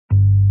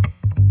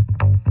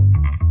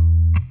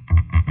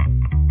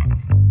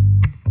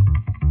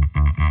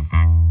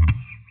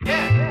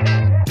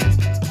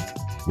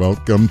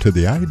Welcome to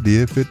the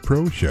Idea Fit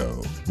Pro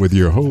Show with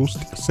your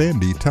host,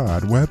 Sandy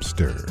Todd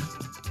Webster.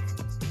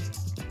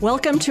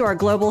 Welcome to our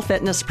Global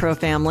Fitness Pro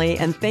family,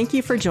 and thank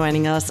you for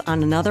joining us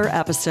on another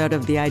episode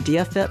of the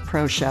Idea Fit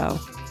Pro Show.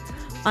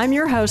 I'm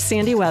your host,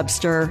 Sandy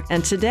Webster,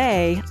 and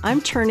today I'm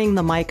turning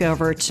the mic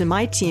over to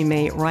my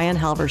teammate, Ryan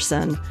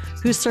Halverson,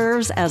 who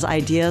serves as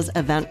Idea's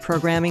Event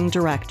Programming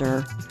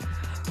Director.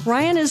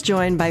 Ryan is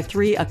joined by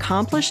three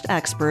accomplished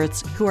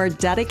experts who are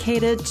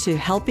dedicated to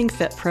helping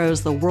fit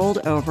pros the world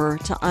over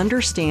to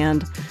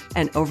understand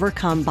and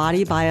overcome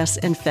body bias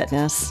in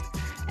fitness,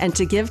 and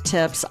to give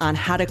tips on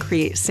how to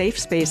create safe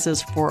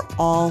spaces for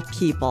all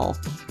people.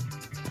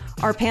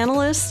 Our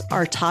panelists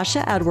are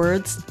Tasha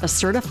Edwards, a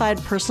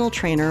certified personal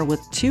trainer with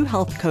 2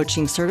 health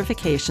coaching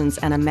certifications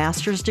and a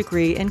master's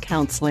degree in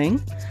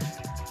counseling,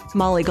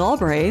 Molly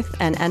Galbraith,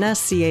 an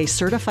NSCA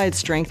certified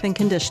strength and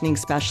conditioning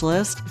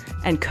specialist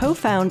and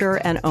co-founder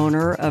and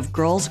owner of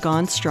Girls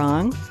Gone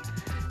Strong,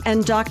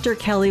 and Dr.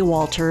 Kelly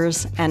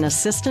Walters, an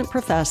assistant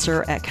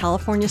professor at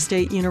California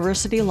State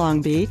University,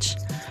 Long Beach,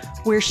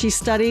 where she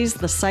studies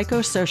the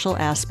psychosocial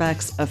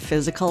aspects of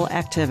physical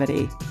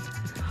activity.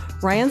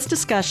 Ryan's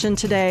discussion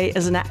today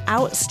is an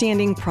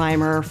outstanding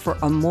primer for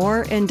a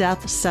more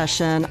in-depth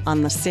session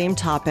on the same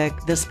topic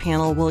this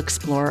panel will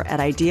explore at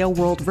Idea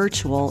World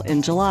Virtual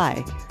in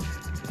July.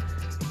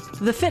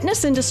 The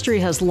fitness industry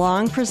has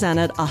long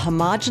presented a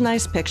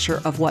homogenized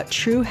picture of what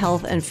true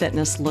health and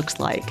fitness looks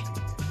like.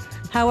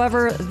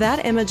 However,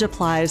 that image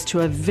applies to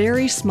a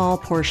very small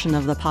portion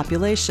of the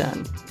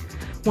population.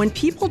 When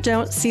people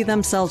don't see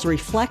themselves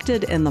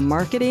reflected in the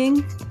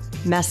marketing,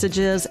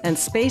 messages, and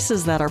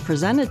spaces that are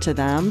presented to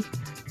them,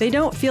 they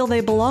don't feel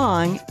they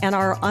belong and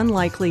are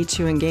unlikely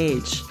to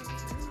engage.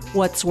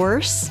 What's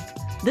worse,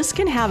 this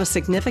can have a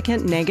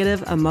significant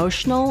negative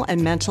emotional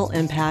and mental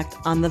impact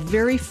on the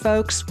very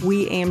folks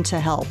we aim to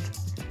help.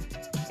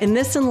 In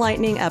this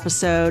enlightening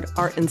episode,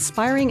 our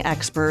inspiring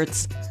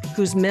experts,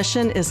 whose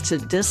mission is to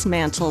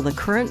dismantle the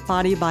current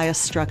body bias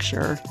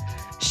structure,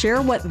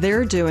 share what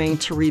they're doing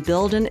to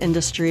rebuild an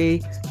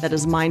industry that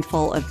is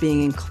mindful of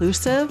being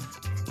inclusive,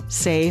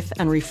 safe,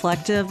 and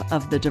reflective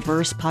of the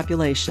diverse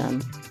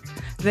population.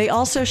 They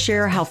also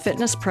share how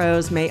fitness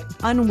pros may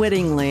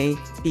unwittingly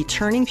be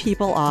turning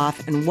people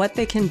off and what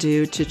they can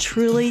do to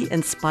truly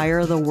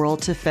inspire the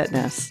world to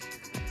fitness.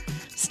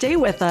 Stay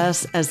with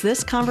us as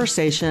this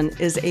conversation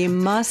is a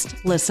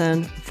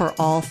must-listen for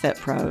all fit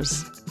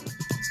pros.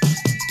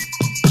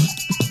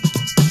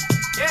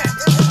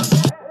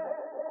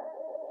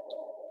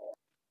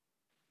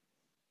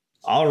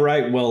 All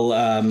right. Well,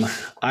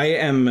 I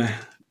am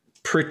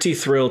pretty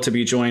thrilled to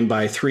be joined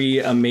by 3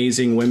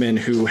 amazing women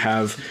who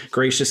have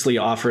graciously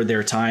offered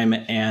their time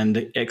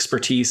and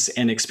expertise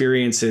and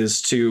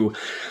experiences to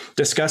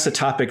discuss a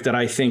topic that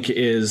I think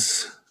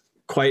is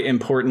quite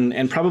important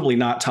and probably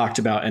not talked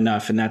about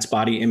enough, and that's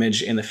body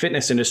image in the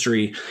fitness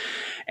industry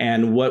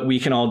and what we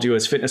can all do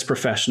as fitness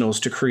professionals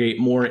to create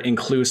more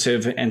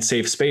inclusive and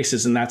safe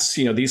spaces. And that's,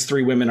 these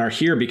 3 women are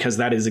here because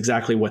that is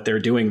exactly what they're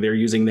doing. They're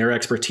using their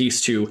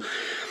expertise to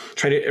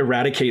try to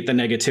eradicate the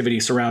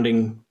negativity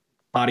surrounding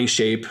body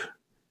shape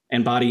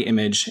and body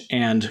image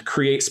and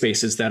create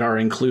spaces that are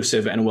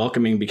inclusive and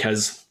welcoming,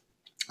 because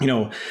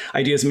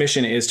Idea's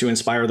mission is to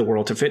inspire the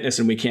world to fitness,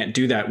 and we can't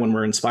do that when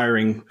we're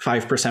inspiring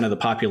 5% of the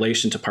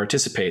population to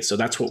participate. So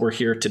that's what we're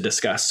here to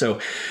discuss. So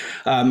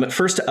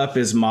first up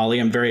is Molly.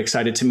 I'm very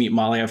excited to meet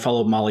Molly. I've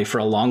followed Molly for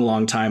a long,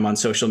 long time on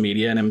social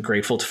media, and I'm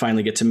grateful to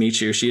finally get to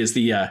meet you. She is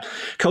the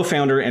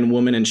co-founder and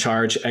woman in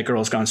charge at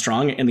Girls Gone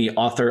Strong and the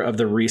author of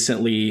the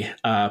recently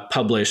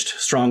published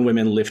Strong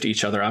Women Lift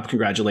Each Other Up.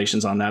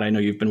 Congratulations on that. I know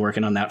you've been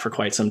working on that for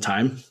quite some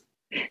time.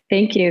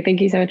 Thank you.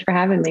 Thank you so much for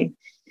having me.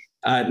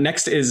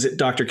 Next is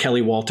Dr.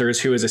 Kelly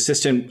Walters, who is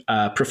assistant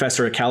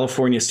professor at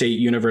California State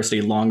University,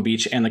 Long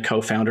Beach, and the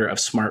co-founder of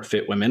Smart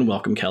Fit Women.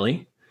 Welcome,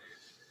 Kelly.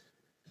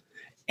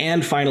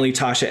 And finally,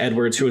 Tasha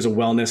Edwards, who is a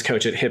wellness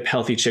coach at Hip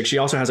Healthy Chick. She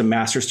also has a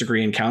master's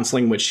degree in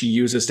counseling, which she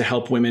uses to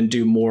help women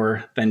do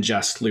more than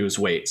just lose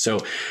weight. So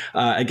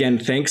again,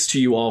 thanks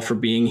to you all for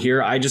being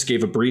here. I just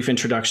gave a brief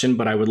introduction,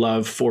 but I would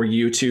love for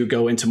you to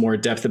go into more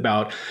depth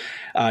about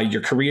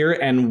your career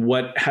and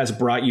what has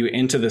brought you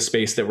into the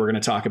space that we're going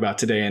to talk about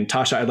today. And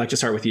Tasha, I'd like to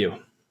start with you.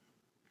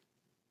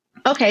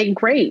 Okay,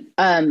 great.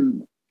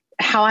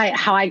 How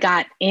I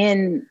got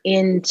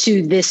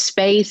into this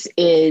space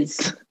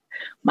is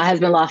my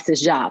husband lost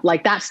his job.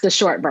 Like, that's the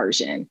short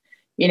version.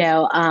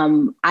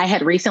 I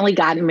had recently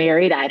gotten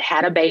married. I had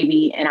had a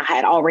baby and I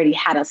had already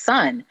had a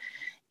son.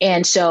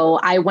 And so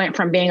I went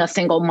from being a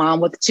single mom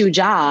with 2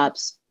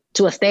 jobs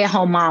to a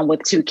stay-at-home mom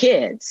with 2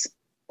 kids.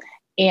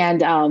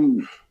 And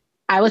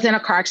I was in a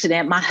car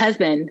accident. My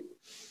husband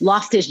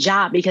lost his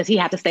job because he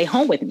had to stay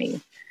home with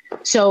me.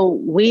 So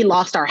we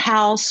lost our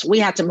house. We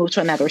had to move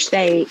to another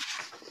state.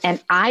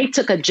 And I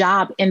took a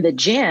job in the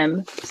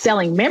gym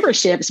selling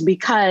memberships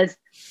because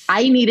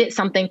I needed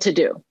something to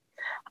do.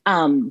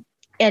 And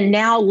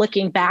now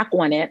looking back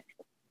on it,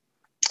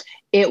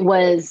 it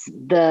was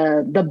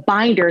the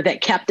binder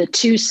that kept the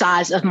 2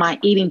 sides of my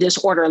eating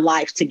disorder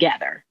life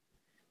together.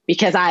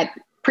 Because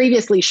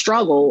previously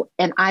struggled.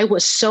 And I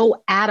was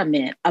so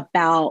adamant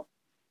about,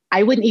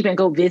 I wouldn't even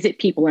go visit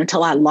people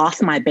until I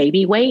lost my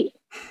baby weight.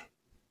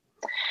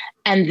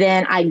 And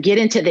then I get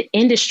into the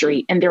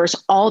industry and there's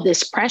all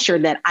this pressure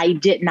that I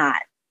did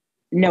not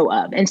know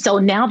of. And so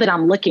now that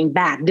I'm looking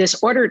back,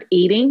 disordered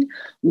eating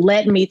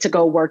led me to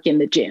go work in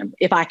the gym,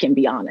 if I can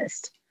be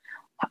honest.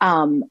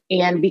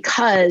 And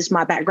because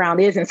my background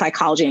is in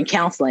psychology and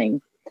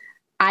counseling,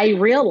 I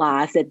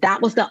realized that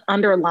that was the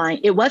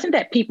underlying, it wasn't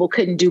that people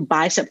couldn't do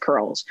bicep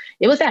curls.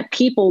 It was that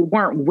people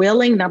weren't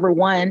willing, number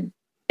one,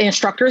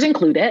 instructors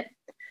included,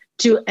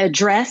 to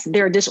address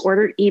their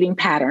disordered eating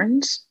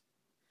patterns.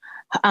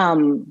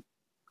 And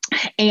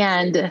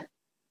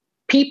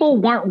people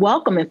weren't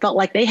welcome and felt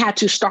like they had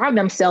to starve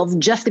themselves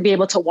just to be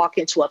able to walk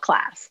into a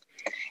class.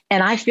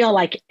 And I feel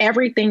like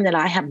everything that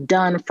I have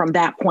done from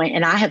that point,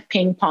 and I have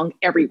ping ponged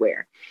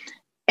everywhere,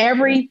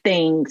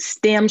 everything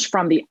stems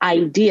from the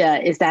idea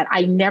is that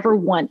I never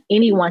want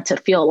anyone to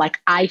feel like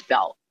I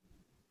felt.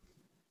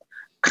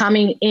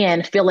 Coming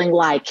in feeling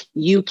like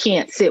you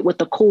can't sit with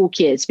the cool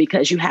kids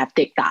because you have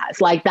thick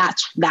thighs. Like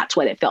that's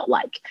what it felt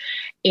like.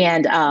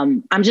 And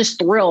I'm just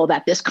thrilled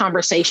that this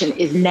conversation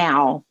is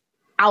now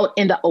out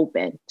in the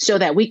open so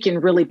that we can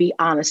really be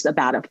honest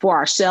about it for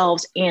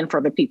ourselves and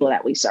for the people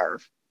that we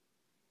serve.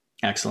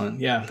 Excellent.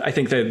 Yeah, I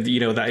think that,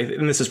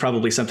 and this is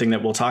probably something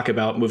that we'll talk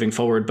about moving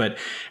forward, but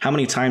how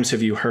many times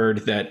have you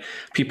heard that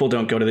people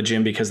don't go to the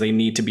gym because they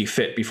need to be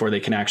fit before they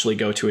can actually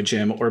go to a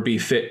gym, or be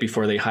fit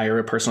before they hire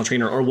a personal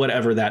trainer, or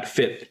whatever that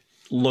fit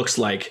looks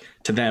like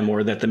to them,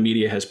 or that the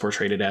media has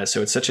portrayed it as.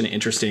 So it's such an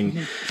interesting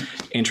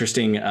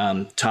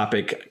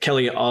topic.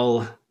 Kelly,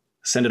 I'll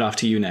send it off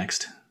to you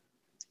next.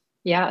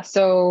 Yeah.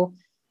 So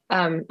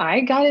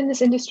I got in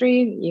this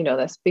industry,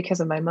 this because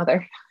of my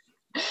mother.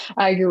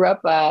 I grew up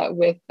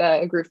with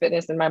group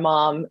fitness and my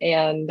mom.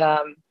 And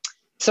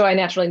so I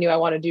naturally knew I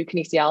wanted to do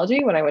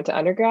kinesiology when I went to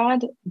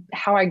undergrad.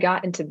 How I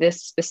got into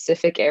this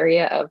specific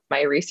area of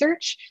my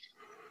research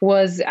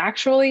was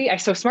actually,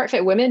 so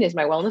SmartFit Women is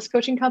my wellness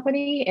coaching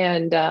company.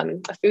 And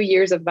a few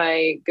years of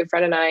my good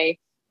friend and I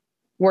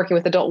working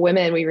with adult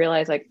women, we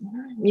realized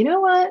you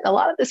know what, a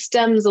lot of this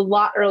stems a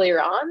lot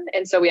earlier on.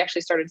 And so we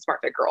actually started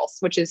SmartFit Girls,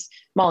 which is,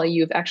 Molly,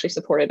 you've actually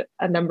supported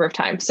a number of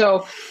times.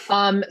 So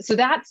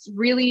that's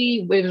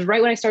really, it was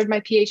right when I started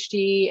my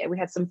PhD and we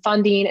had some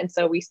funding. And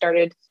so we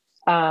started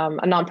a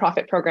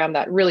nonprofit program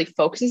that really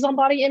focuses on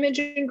body image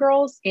in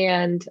girls.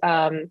 And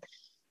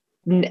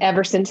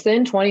ever since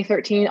then,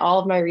 2013, all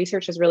of my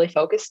research has really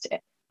focused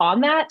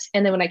on that.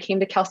 And then when I came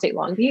to Cal State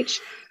Long Beach,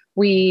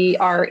 we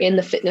are in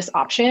the fitness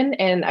option,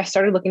 and I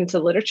started looking into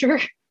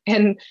literature,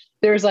 and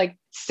there's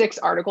 6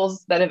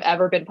 articles that have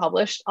ever been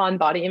published on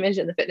body image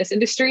in the fitness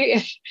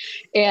industry.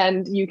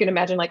 And you can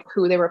imagine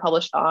who they were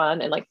published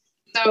on. And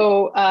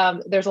so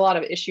there's a lot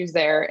of issues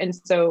there. And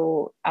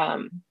so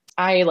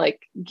I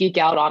geek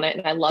out on it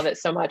and I love it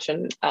so much.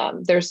 And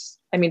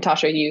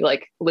Tasha, you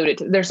alluded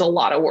to, there's a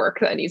lot of work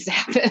that needs to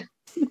happen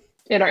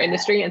in our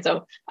industry. And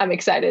so I'm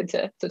excited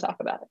to talk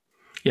about it.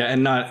 Yeah.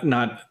 And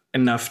not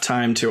enough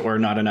time or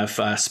not enough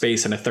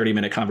space in a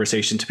 30-minute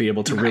conversation to be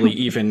able to really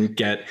even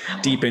get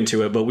deep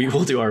into it, but we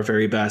will do our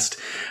very best.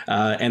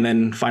 And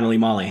then finally,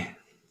 Molly.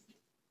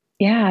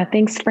 Yeah,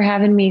 thanks for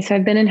having me. So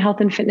I've been in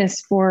health and fitness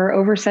for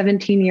over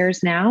 17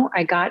 years now.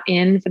 I got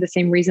in for the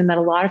same reason that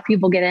a lot of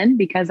people get in,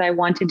 because I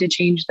wanted to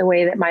change the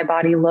way that my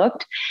body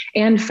looked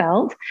and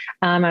felt.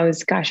 I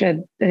was, I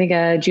think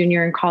a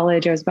junior in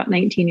college. I was about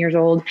 19 years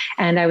old,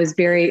 and I was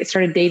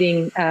started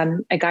dating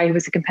a guy who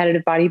was a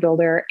competitive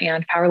bodybuilder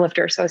and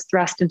powerlifter. So I was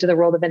thrust into the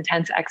world of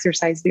intense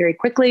exercise very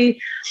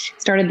quickly,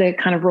 started the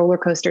kind of roller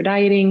coaster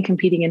dieting,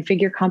 competing in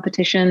figure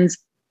competitions.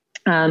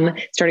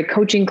 Started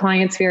coaching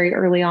clients very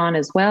early on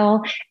as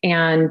well.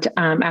 And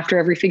after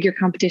every figure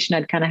competition,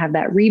 I'd kind of have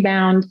that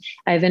rebound.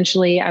 I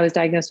was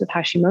diagnosed with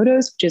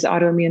Hashimoto's, which is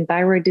autoimmune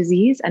thyroid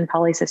disease, and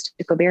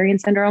polycystic ovarian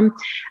syndrome,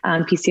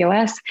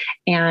 PCOS.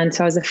 And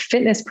so I was a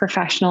fitness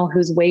professional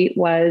whose weight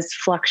was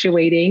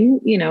fluctuating,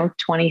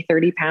 20,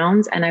 30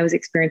 pounds. And I was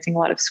experiencing a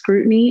lot of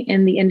scrutiny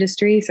in the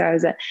industry. So I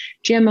was a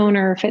gym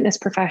owner, fitness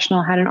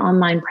professional, had an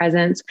online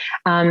presence,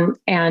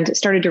 and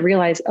started to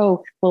realize,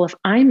 if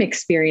I'm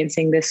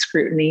experiencing this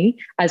scrutiny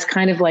as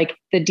kind of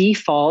the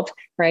default,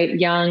 right?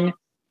 Young,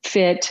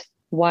 fit,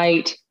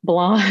 white,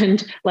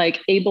 blonde,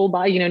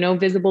 able-bodied, no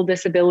visible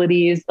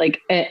disabilities.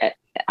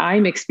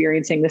 I'm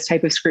experiencing this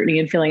type of scrutiny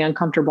and feeling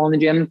uncomfortable in the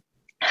gym.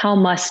 How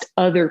must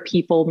other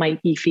people might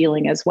be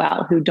feeling as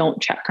well, who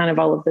don't check kind of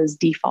all of those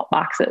default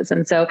boxes.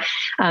 And so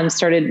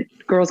started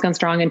Girls Gone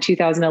Strong in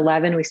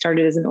 2011. We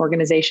started as an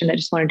organization that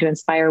just wanted to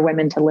inspire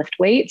women to lift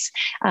weights.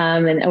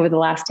 And over the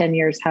last 10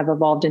 years have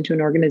evolved into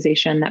an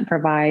organization that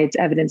provides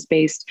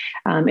evidence-based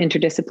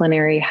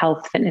interdisciplinary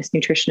health, fitness,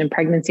 nutrition, and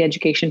pregnancy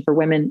education for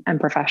women and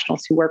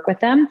professionals who work with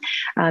them,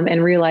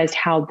 and realized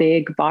how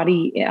big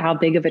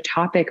of a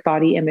topic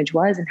body image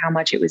was and how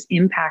much it was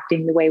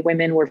impacting the way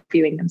women were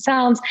viewing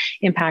themselves,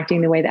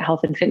 impacting the way that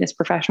health and fitness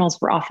professionals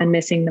were often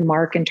missing the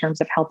mark in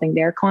terms of helping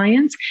their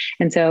clients.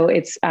 And so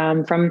it's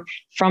from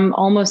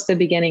almost the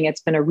beginning,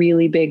 it's been a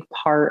really big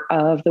part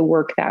of the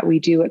work that we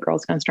do at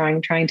Girls Gone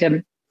Strong, trying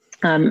to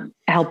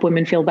help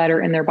women feel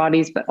better in their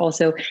bodies, but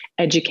also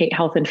educate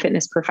health and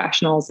fitness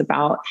professionals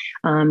about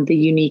the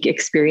unique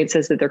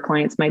experiences that their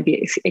clients might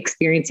be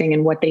experiencing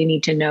and what they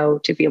need to know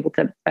to be able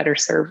to better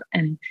serve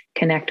and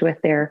connect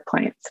with their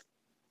clients.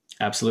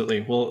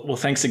 Absolutely. Well,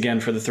 thanks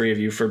again for the three of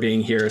you for being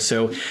here.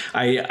 So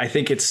I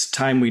think it's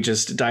time we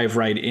just dive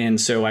right in.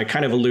 So I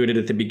kind of alluded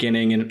at the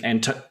beginning,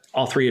 and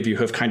all three of you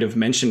have kind of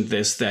mentioned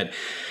this, that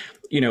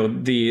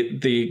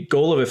the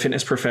goal of a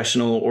fitness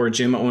professional or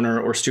gym owner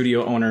or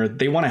studio owner,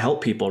 they want to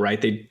help people, right?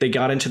 They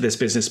got into this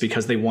business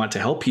because they want to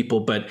help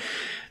people. But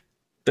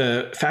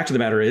the fact of the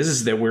matter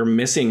is that we're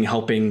missing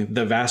helping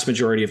the vast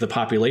majority of the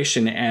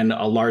population. And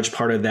a large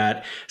part of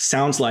that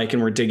sounds like,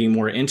 and we're digging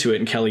more into it,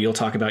 and Kelly, you'll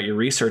talk about your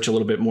research a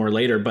little bit more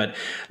later, but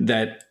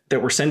that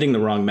we're sending the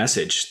wrong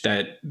message,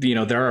 that,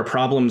 there are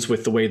problems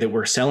with the way that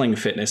we're selling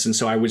fitness. And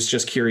so I was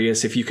just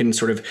curious if you can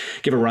sort of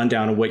give a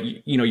rundown of what,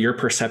 your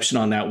perception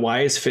on that.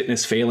 Why is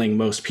fitness failing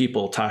most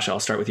people? Tasha,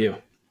 I'll start with you.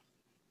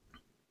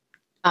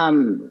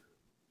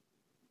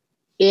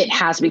 It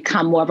has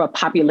become more of a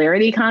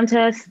popularity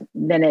contest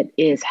than it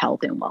is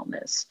health and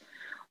wellness,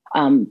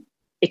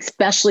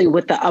 especially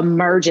with the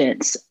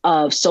emergence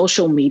of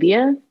social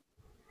media.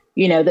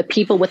 The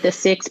people with the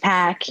six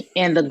pack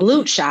and the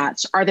glute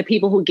shots are the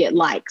people who get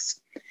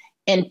likes,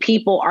 and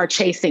people are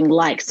chasing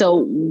likes.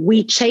 So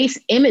we chase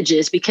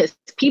images because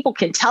people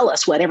can tell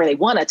us whatever they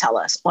want to tell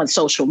us on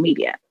social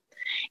media.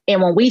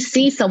 And when we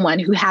see someone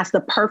who has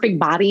the perfect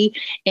body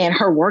and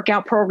her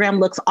workout program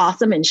looks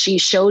awesome, and she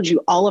showed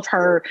you all of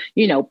her,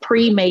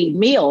 pre-made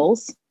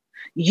meals,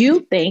 you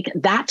think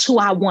that's who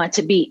I want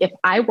to be. If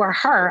I were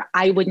her,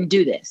 I wouldn't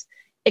do this.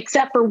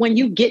 Except for when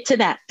you get to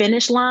that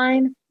finish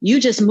line, you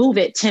just move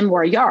it 10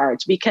 more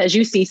yards because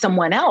you see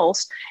someone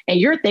else and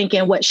you're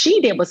thinking what she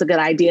did was a good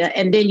idea.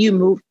 And then you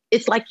move.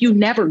 It's like you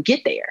never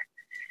get there,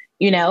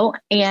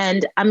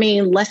 And I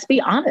mean, let's be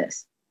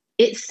honest,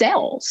 it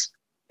sells.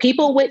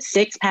 People with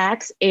six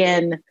packs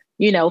and,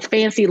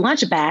 fancy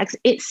lunch bags,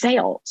 it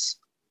sells,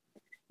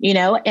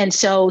 and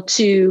so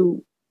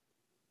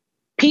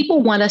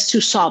people want us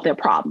to solve their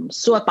problems.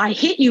 So if I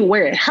hit you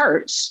where it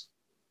hurts,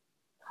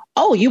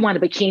 oh, you want a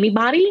bikini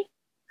body?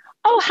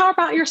 Oh, how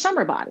about your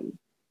summer body?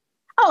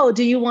 Oh,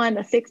 do you want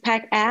a six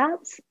pack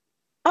abs?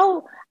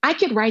 Oh, I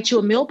could write you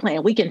a meal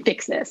plan. We can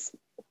fix this.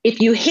 If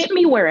you hit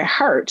me where it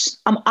hurts,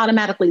 I'm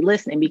automatically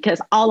listening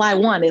because all I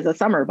want is a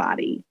summer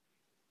body.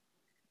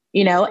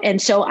 And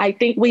so I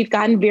think we've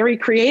gotten very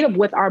creative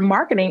with our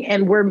marketing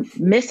and we're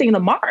missing the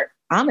mark,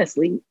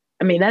 honestly.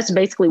 I mean, that's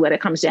basically what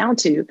it comes down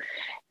to.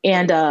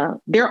 And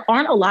there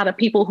aren't a lot of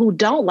people who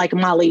don't, like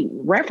Molly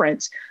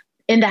referenced,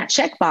 in that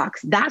checkbox.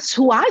 That's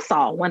who I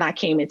saw when I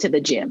came into the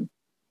gym,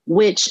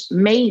 which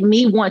made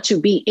me want to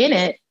be in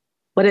it,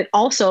 but it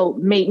also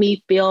made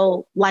me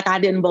feel like I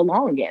didn't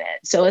belong in it.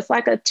 So it's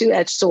like a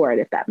two-edged sword,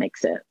 if that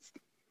makes sense.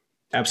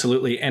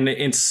 Absolutely. And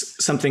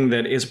it's something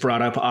that is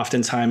brought up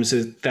oftentimes,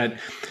 is that,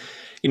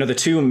 the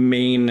two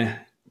main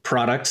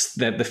products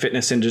that the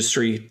fitness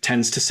industry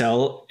tends to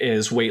sell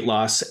is weight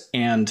loss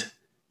and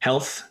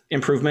health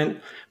improvement.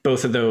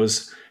 Both of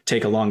those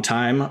take a long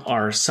time,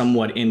 are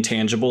somewhat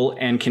intangible,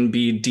 and can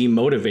be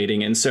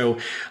demotivating. And so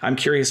I'm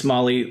curious,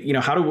 Molly,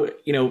 how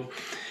do,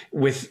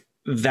 with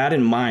that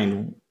in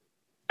mind,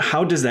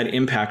 how does that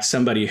impact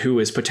somebody who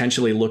is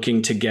potentially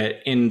looking to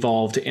get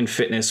involved in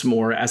fitness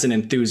more as an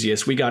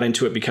enthusiast? We got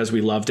into it because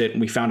we loved it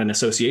and we found an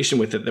association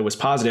with it that was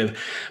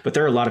positive. But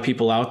there are a lot of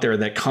people out there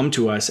that come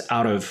to us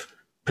out of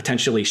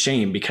potentially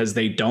shame because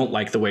they don't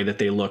like the way that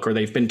they look, or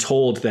they've been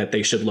told that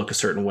they should look a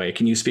certain way.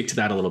 Can you speak to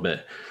that a little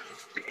bit?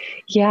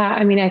 Yeah,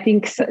 I mean, I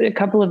think a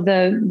couple of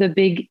the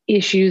big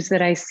issues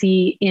that I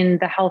see in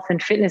the health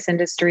and fitness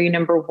industry,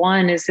 number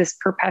one, is this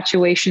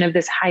perpetuation of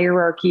this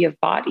hierarchy of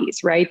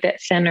bodies, right?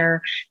 That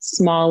thinner,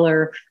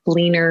 smaller,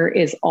 leaner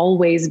is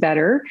always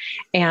better.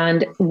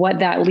 And what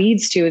that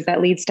leads to is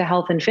that leads to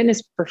health and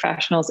fitness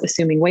professionals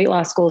assuming weight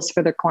loss goals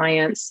for their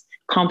clients,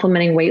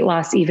 complementing weight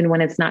loss even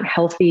when it's not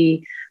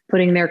healthy,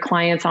 putting their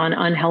clients on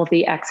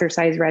unhealthy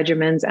exercise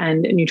regimens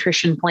and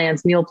nutrition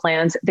plans, meal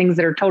plans, things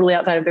that are totally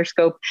outside of their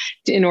scope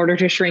in order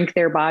to shrink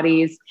their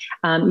bodies,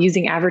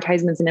 using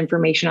advertisements and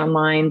information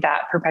online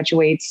that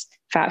perpetuates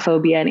fat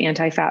phobia and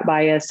anti-fat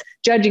bias,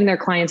 judging their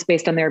clients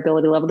based on their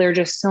ability level. There are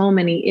just so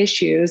many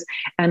issues.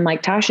 And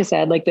like Tasha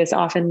said, like this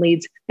often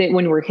leads that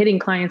when we're hitting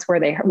clients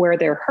where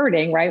they're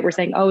hurting, right? We're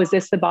saying, oh, is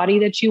this the body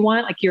that you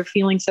want? Like you're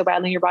feeling so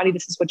badly in your body.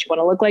 This is what you want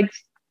to look like.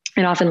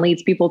 It often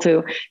leads people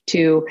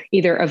to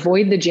either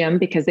avoid the gym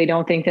because they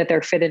don't think that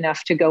they're fit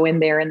enough to go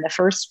in there in the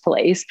first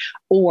place,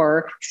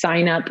 or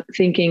sign up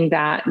thinking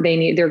that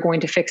they're going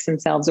to fix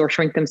themselves or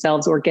shrink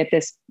themselves or get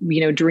this,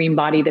 dream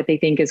body that they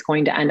think is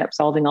going to end up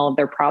solving all of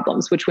their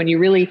problems, which when you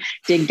really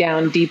dig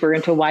down deeper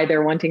into why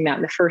they're wanting that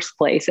in the first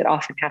place, it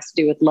often has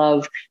to do with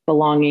love,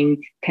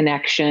 belonging,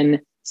 connection,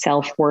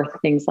 self-worth,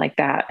 things like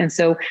that. And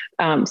so,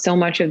 so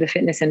much of the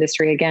fitness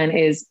industry, again,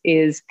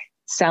 is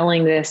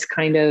selling this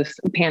kind of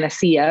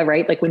panacea,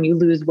 right? Like when you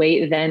lose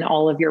weight, then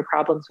all of your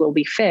problems will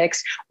be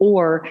fixed,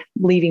 or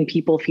leaving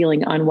people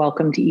feeling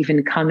unwelcome to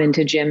even come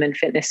into gym and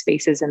fitness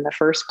spaces in the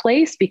first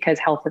place, because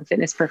health and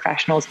fitness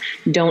professionals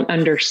don't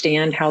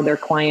understand how their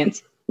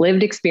clients'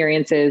 lived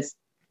experiences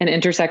and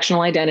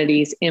intersectional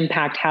identities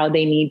impact how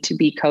they need to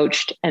be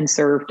coached and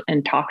served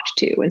and talked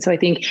to. And so I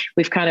think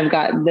we've kind of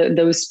got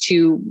those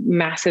two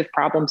massive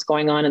problems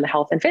going on in the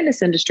health and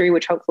fitness industry,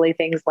 which hopefully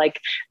things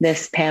like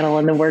this panel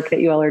and the work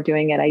that you all are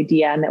doing at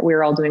IDEA and that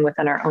we're all doing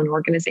within our own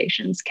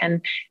organizations can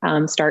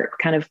start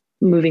kind of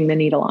moving the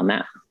needle on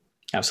that.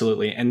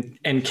 Absolutely.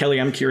 And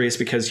Kelly, I'm curious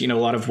because, a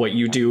lot of what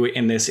you do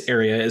in this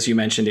area, as you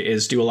mentioned,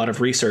 is do a lot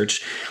of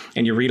research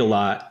and you read a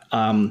lot.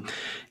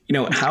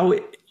 How,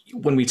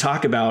 when we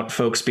talk about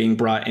folks being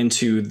brought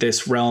into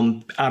this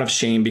realm out of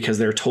shame because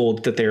they're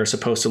told that they are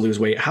supposed to lose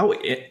weight, how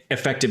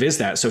effective is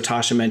that? So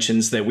Tasha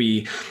mentions that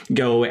we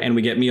go and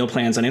we get meal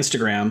plans on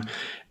Instagram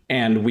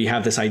and we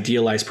have this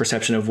idealized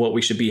perception of what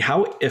we should be.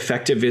 How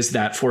effective is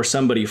that for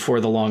somebody for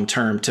the long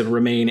term to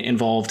remain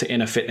involved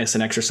in a fitness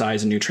and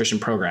exercise and nutrition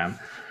program?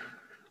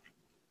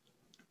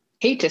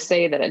 Hate to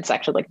say that it's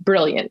actually like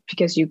brilliant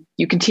because you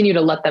continue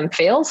to let them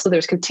fail. So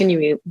there's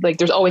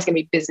always going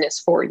to be business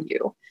for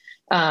you.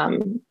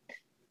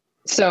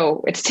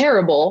 So it's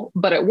terrible,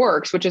 but it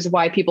works, which is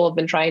why people have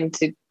been trying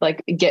to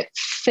like get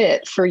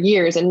fit for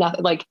years and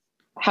nothing. Like,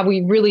 have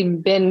we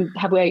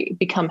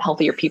become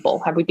healthier people?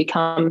 Have we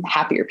become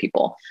happier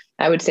people?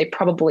 I would say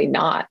probably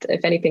not.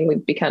 If anything,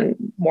 we've become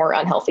more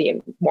unhealthy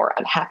and more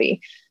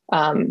unhappy.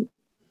 And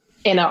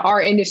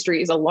our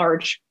industry is a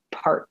large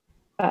part,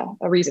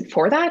 a reason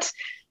for that.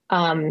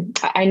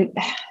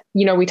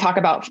 We talk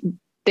about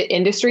the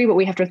industry, but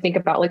we have to think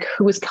about like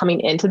who is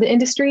coming into the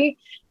industry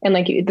and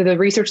like the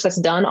research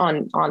that's done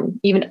on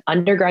even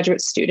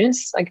undergraduate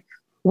students. Like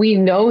we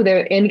know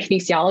that in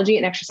kinesiology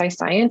and exercise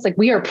science, like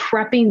we are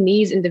prepping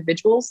these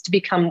individuals to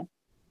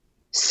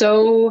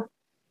to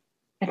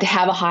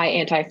have a high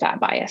anti-fat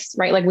bias,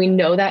 right? Like we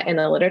know that in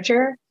the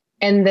literature,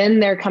 and then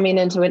they're coming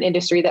into an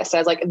industry that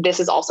says like, this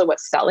is also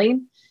what's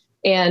selling.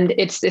 And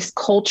it's this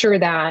culture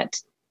that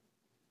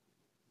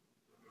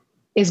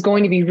is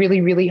going to be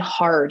really, really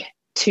hard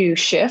to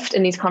shift.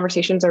 And these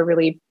conversations are a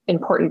really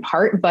important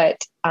part,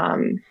 but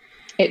I'm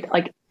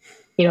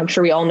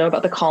sure we all know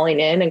about the calling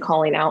in and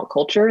calling out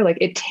culture. Like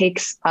it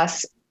takes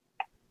us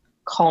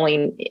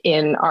calling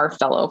in our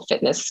fellow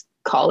fitness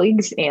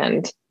colleagues.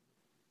 And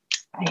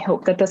I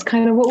hope that that's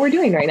kind of what we're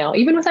doing right now,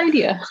 even with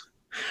IDEA.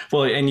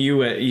 Well, and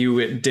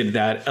you did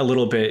that a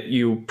little bit.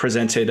 You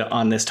presented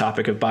on this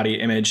topic of body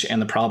image and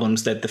the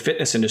problems that the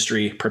fitness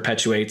industry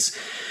perpetuates,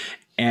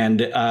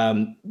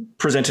 and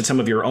presented some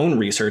of your own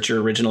research,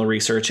 your original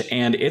research,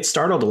 and it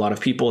startled a lot of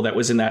people that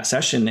was in that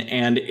session,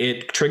 and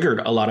it triggered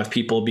a lot of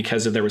people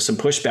because there was some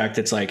pushback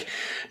that's like,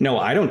 no,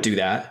 I don't do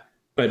that,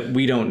 but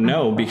we don't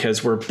know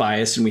because we're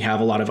biased and we have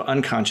a lot of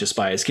unconscious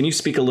bias. Can you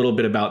speak a little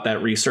bit about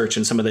that research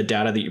and some of the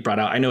data that you brought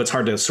out? I know it's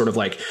hard to sort of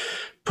like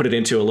put it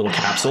into a little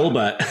capsule,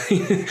 but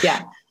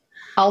yeah,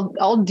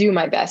 I'll do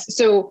my best.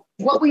 So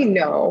what we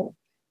know,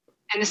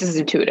 and this is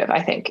intuitive,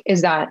 I think,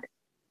 is that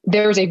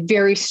there's a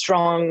very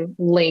strong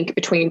link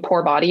between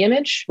poor body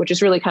image, which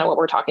is really kind of what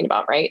we're talking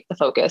about, right? The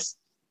focus,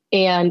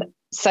 and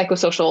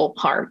psychosocial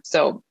harm.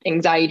 So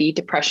anxiety,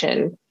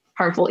 depression,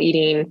 harmful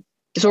eating,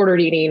 disordered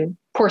eating,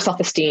 poor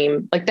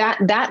self-esteem, like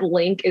that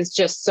link is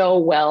just so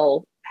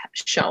well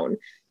shown.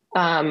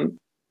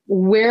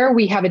 Where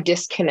we have a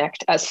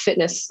disconnect as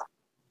fitness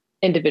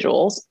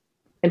individuals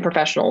and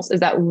professionals is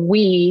that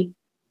we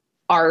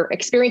are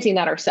experiencing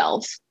that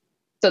ourselves.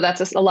 So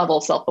that's a level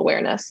of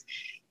self-awareness.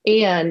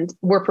 And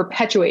we're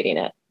perpetuating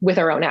it with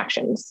our own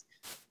actions.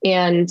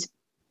 And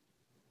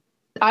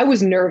I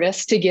was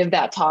nervous to give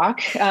that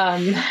talk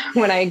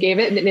when I gave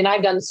it. And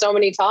I've done so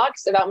many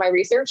talks about my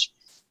research,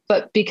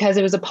 but because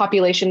it was a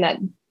population that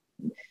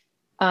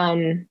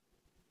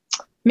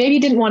maybe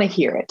didn't want to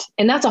hear it.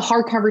 And that's a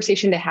hard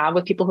conversation to have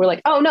with people who are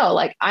like, oh no,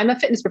 like I'm a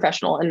fitness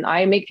professional and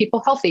I make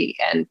people healthy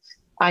and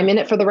I'm in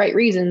it for the right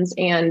reasons.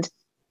 And,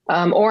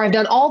 or I've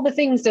done all the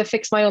things to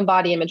fix my own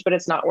body image, but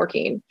it's not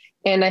working.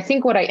 And I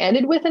think what I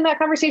ended with in that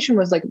conversation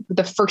was like,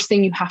 the first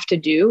thing you have to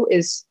do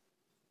is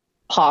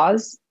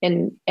pause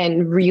and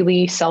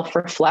really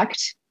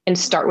self-reflect and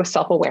start with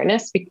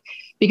self-awareness,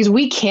 because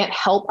we can't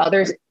help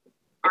others,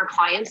 our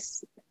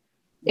clients,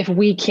 if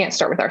we can't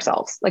start with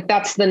ourselves. Like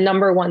that's the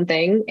number one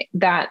thing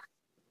that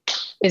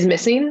is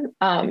missing.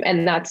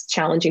 And that's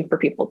challenging for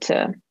people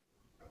to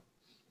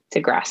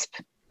grasp,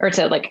 or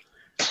to like,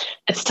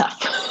 it's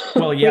tough.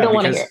 Well, yeah, we don't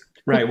want to hear it.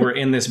 Right. We're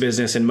in this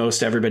business, and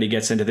most everybody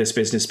gets into this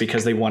business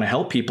because they want to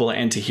help people,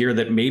 and to hear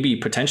that maybe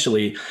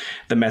potentially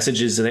the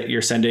messages that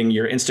you're sending,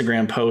 your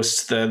Instagram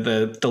posts,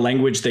 the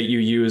language that you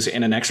use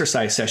in an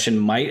exercise session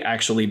might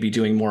actually be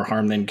doing more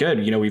harm than good.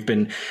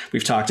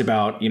 We've talked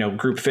about,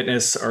 group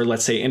fitness, or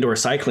let's say indoor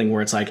cycling,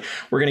 where it's like,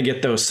 we're going to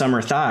get those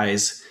summer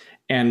thighs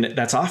And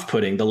that's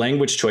off-putting, the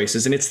language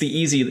choices. And it's the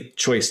easy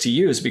choice to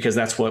use because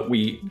that's what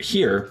we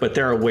hear, but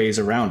there are ways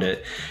around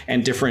it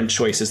and different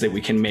choices that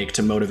we can make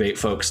to motivate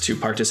folks to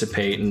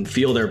participate and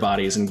feel their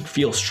bodies and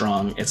feel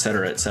strong, et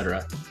cetera, et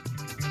cetera.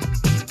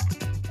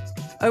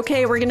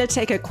 Okay, we're going to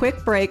take a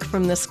quick break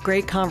from this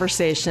great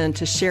conversation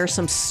to share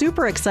some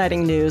super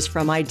exciting news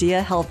from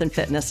Idea Health and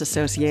Fitness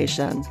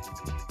Association.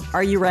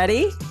 Are you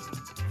ready?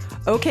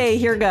 Okay,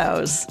 here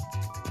goes.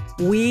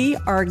 We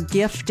are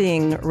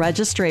gifting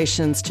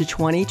registrations to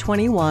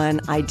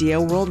 2021 Idea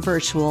World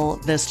Virtual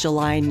this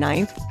July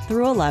 9th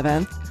through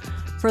 11th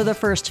for the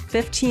first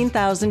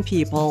 15,000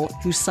 people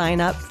who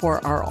sign up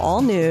for our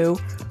all-new,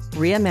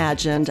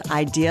 reimagined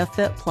Idea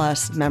Fit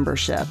Plus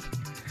membership.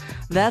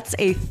 That's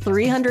a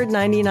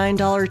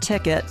 $399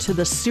 ticket to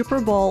the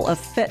Super Bowl of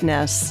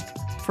fitness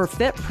for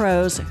fit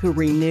pros who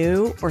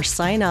renew or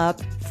sign up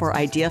for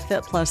Idea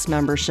Fit Plus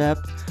membership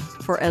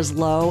for as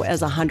low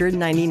as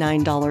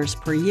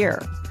 $199 per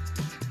year.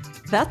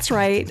 That's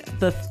right,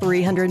 the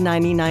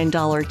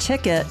 $399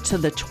 ticket to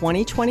the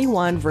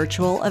 2021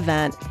 virtual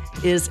event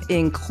is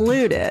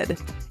included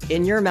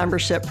in your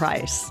membership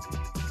price.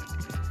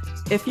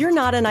 If you're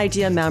not an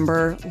Idea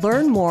member,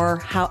 learn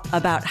more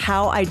about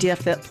how Idea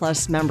Fit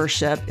Plus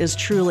membership is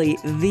truly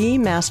the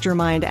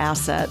mastermind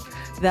asset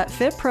that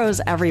fit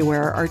pros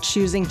everywhere are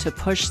choosing to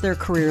push their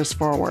careers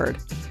forward.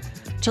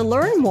 To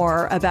learn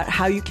more about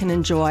how you can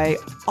enjoy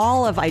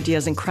all of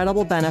Idea's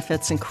incredible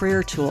benefits and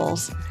career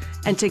tools,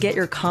 and to get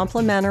your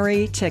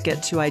complimentary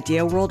ticket to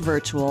Idea World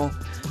Virtual,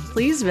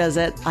 please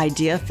visit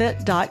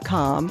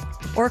ideafit.com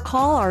or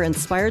call our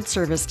Inspired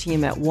Service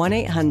team at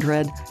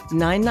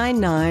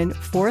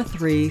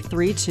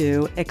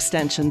 1-800-999-4332,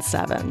 extension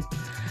 7.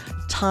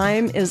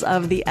 Time is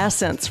of the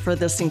essence for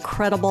this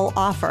incredible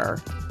offer.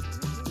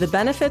 The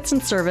benefits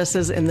and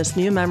services in this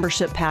new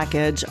membership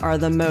package are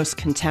the most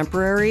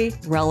contemporary,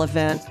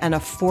 relevant, and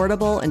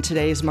affordable in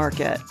today's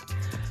market.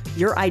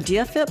 Your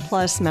Idea Fit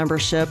Plus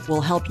membership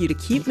will help you to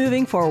keep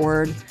moving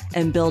forward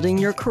and building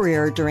your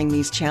career during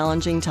these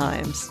challenging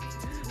times.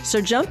 So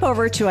jump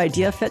over to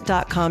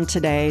ideafit.com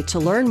today to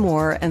learn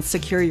more and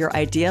secure your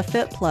Idea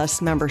Fit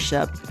Plus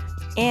membership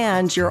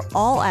and your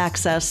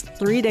all-access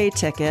 3-day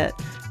ticket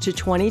to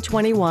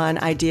 2021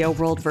 Idea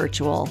World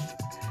Virtual.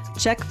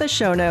 Check the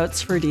show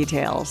notes for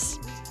details.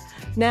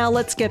 Now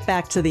let's get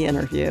back to the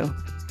interview.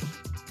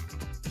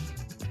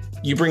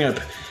 You bring up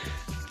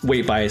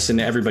weight bias, and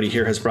everybody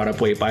here has brought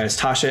up weight bias.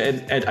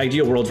 Tasha, at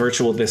Idea World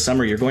Virtual this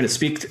summer, you're going to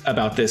speak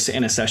about this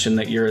in a session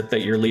that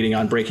you're leading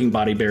on. Breaking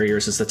Body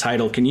Barriers is the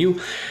title. Can you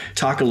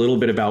talk a little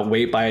bit about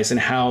weight bias and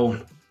how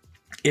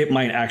it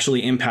might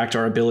actually impact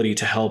our ability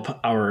to help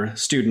our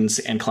students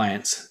and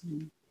clients?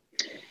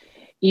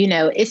 You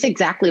know, it's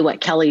exactly what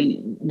Kelly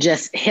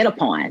just hit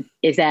upon,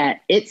 is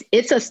that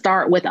it's a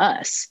start with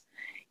us.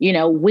 You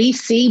know, we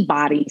see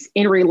bodies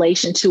in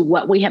relation to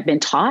what we have been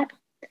taught,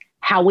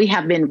 how we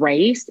have been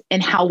raised,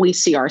 and how we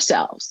see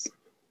ourselves.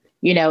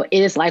 You know,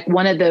 it is like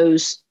one of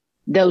those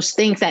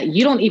things that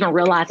you don't even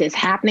realize is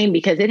happening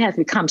because it has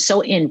become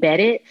so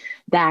embedded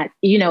that,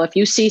 you know, if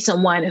you see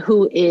someone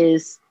who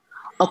is,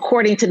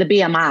 according to the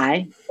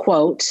BMI,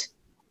 quote,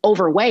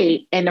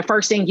 overweight, and the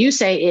first thing you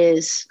say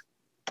is,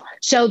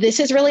 so this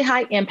is really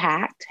high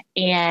impact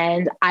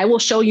and I will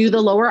show you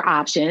the lower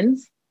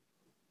options,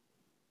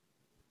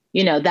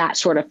 you know, that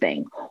sort of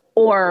thing.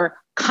 Or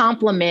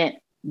compliment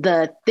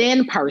the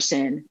thin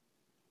person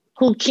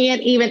who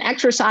can't even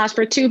exercise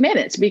for 2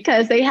 minutes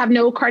because they have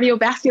no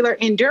cardiovascular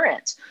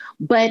endurance.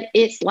 But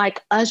it's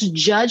like us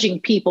judging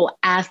people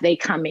as they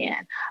come in.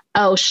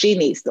 Oh, she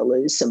needs to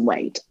lose some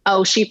weight.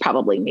 Oh, she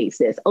probably needs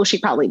this. Oh, she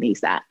probably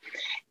needs that.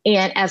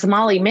 And as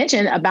Molly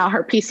mentioned about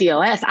her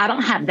PCOS, I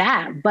don't have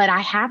that, but I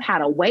have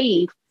had a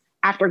wave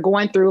after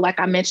going through, like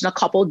I mentioned, a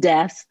couple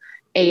deaths.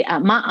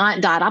 My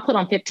aunt died. I put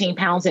on 15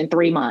 pounds in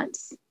 3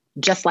 months,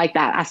 just like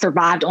that. I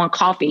survived on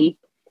coffee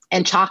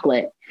and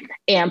chocolate.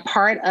 And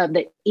part of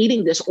the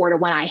eating disorder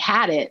when I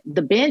had it,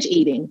 the binge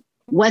eating,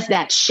 was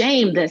that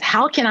shame that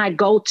how can I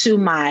go to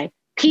my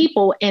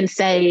people and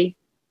say,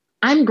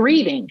 I'm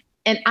grieving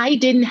and I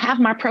didn't have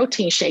my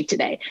protein shake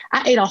today.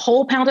 I ate a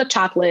whole pound of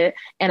chocolate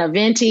and a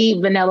venti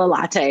vanilla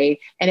latte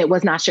and it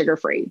was not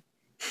sugar-free.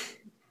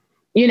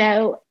 You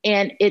know,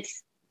 and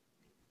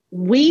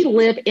we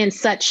live in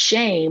such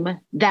shame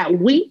that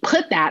we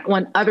put that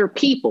on other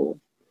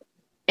people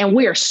and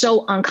we are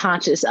so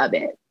unconscious of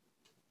it.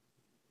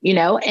 You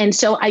know, and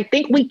so I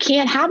think we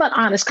can't have an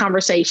honest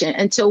conversation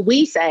until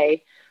we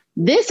say,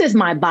 this is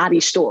my body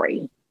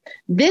story.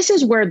 This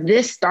is where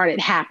this started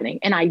happening,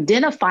 and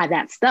identify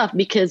that stuff,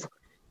 because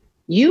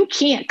you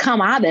can't come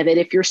out of it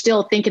if you're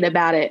still thinking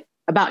about it,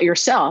 about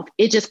yourself.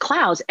 It just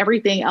clouds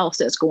everything else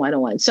that's going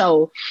on.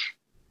 So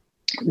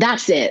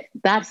that's it.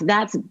 That's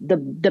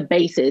the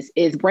basis,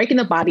 is breaking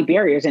the body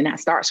barriers. And that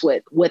starts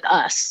with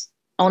us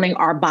owning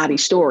our body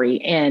story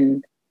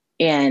and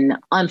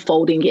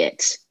unfolding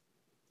it,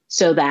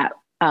 so that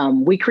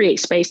we create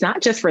space,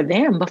 not just for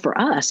them, but for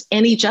us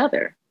and each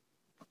other.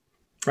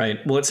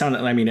 Right. Well, it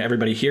sounded, I mean,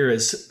 everybody here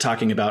is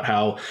talking about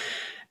how,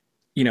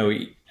 you know,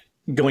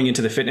 going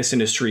into the fitness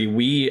industry,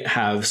 we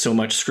have so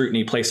much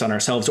scrutiny placed on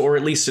ourselves, or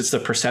at least it's the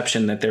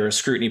perception that there is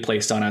scrutiny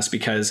placed on us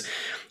because,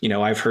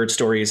 I've heard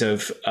stories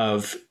of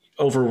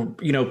over,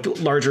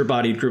 larger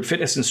bodied group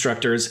fitness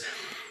instructors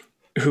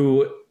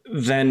who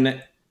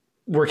then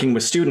working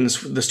with students,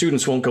 the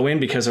students won't go in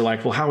because they're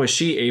like, well, how is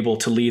she able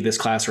to lead this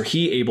class or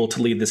he able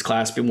to lead this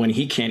class but when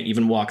he can't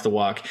even walk the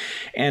walk?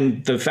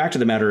 And the fact of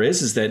the matter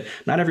is that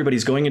not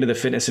everybody's going into the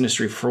fitness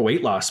industry for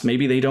weight loss.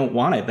 Maybe they don't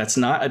want it. That's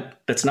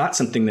not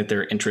something that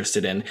they're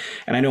interested in.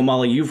 And I know,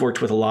 Molly, you've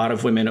worked with a lot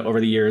of women over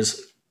the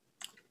years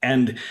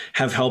and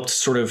have helped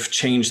sort of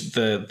change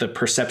the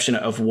perception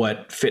of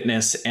what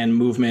fitness and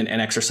movement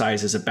and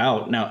exercise is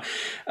about. Now,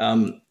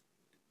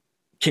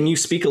 can you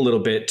speak a little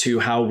bit to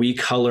how we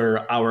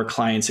color our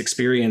clients'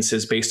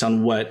 experiences based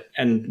on what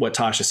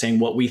Tasha's saying,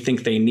 what we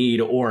think they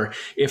need, or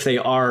if they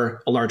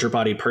are a larger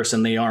body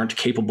person, they aren't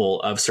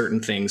capable of certain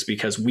things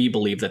because we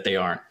believe that they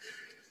aren't?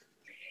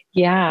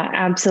 Yeah,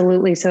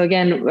 absolutely. So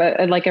again,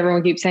 like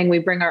everyone keeps saying, we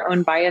bring our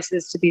own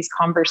biases to these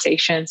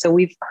conversations. So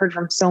we've heard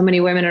from so many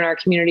women in our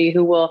community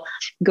who will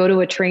go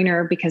to a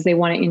trainer because they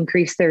want to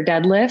increase their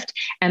deadlift.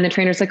 And the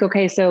trainer's like,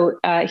 okay, so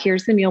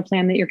here's the meal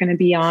plan that you're going to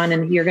be on,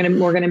 and we're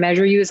going to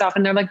measure you as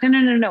often. They're like,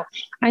 no.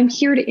 I'm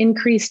here to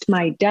increase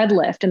my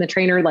deadlift. And the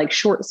trainer like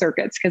short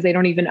circuits because they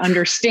don't even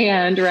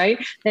understand, right,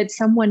 that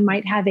someone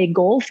might have a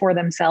goal for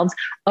themselves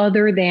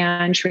other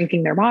than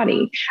shrinking their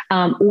body.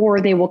 Or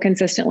they will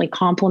consistently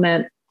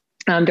compliment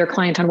their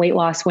client on weight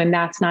loss when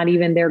that's not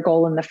even their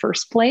goal in the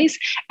first place.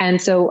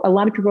 And so a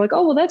lot of people are like,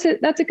 oh, well, that's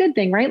a good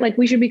thing, right? Like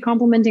we should be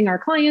complimenting our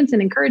clients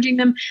and encouraging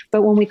them.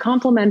 But when we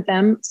compliment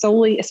them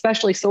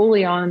especially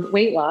solely on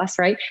weight loss,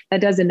 right, that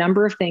does a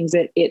number of things.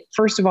 It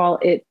first of all,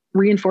 it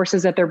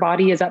reinforces that their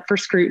body is up for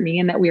scrutiny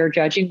and that we are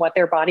judging what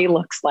their body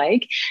looks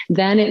like.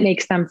 Then it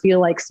makes them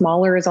feel like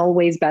smaller is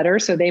always better.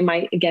 So they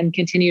might, again,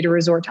 continue to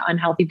resort to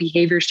unhealthy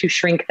behaviors to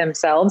shrink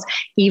themselves,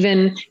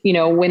 even,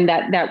 when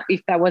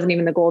if that wasn't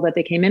even the goal that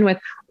they came in with.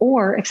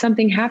 Or if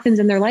something happens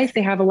in their life,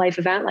 they have a life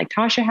event like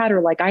Tasha had, or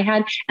like I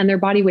had, and their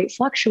body weight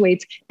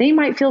fluctuates, they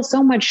might feel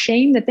so much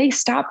shame that they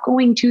stop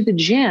going to the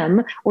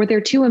gym, or they're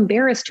too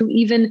embarrassed to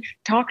even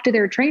talk to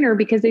their trainer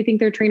because they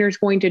think their trainer is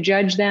going to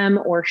judge them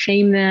or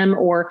shame them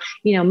or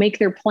make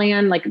their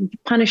plan, like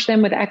punish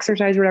them with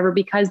exercise or whatever,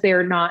 because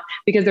their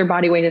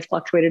body weight has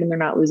fluctuated and they're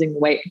not losing the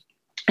weight.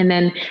 And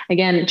then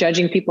again,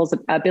 judging people's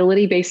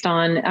ability based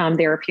on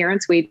their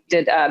appearance. We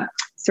did a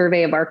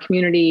survey of our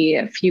community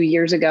a few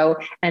years ago,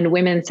 and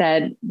women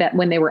said that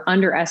when they were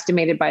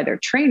underestimated by their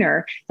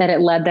trainer, that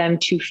it led them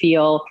to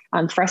feel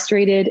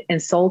frustrated,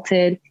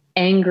 insulted,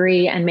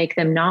 angry, and make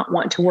them not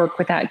want to work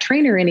with that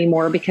trainer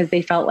anymore because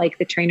they felt like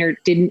the trainer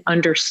didn't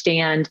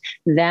understand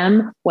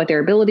them, what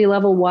their ability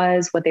level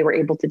was, what they were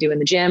able to do in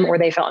the gym, or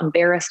they felt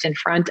embarrassed in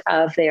front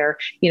of their,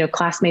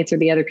 classmates or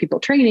the other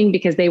people training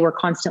because they were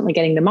constantly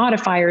getting the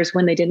modifiers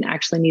when they didn't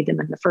actually need them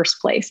in the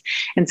first place.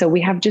 And so we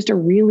have just a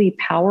really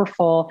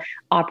powerful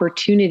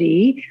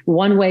opportunity,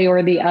 one way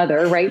or the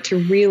other, right, to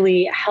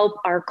really help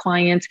our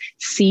clients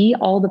see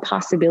all the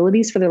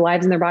possibilities for their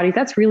lives and their bodies.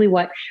 That's really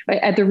what,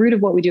 at the root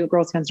of what we do at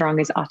Girls Can Strong,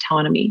 is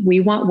autonomy. We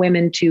want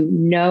women to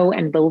know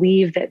and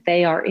believe that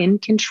they are in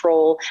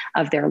control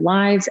of their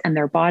lives and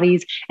their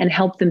bodies, and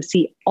help them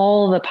see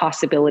all the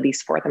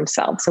possibilities for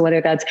themselves. So whether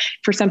that's,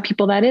 for some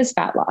people, that is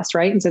fat loss,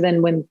 right? And so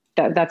then when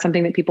that's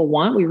something that people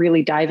want, we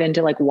really dive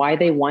into like why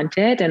they want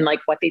it and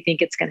like what they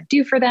think it's going to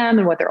do for them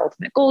and what their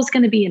ultimate goal is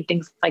going to be and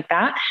things like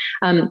that.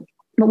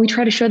 But we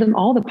try to show them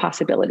all the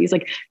possibilities.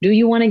 Like, do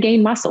you want to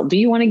gain muscle? Do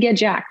you want to get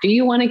jacked? Do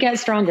you want to get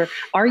stronger?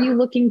 Are you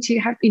looking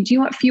to do you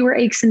want fewer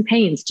aches and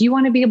pains? Do you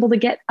want to be able to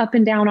get up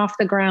and down off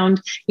the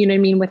ground,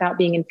 without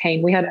being in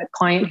pain? We had a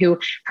client who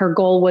her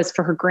goal was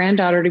for her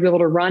granddaughter to be able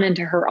to run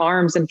into her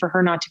arms and for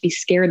her not to be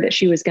scared that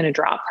she was going to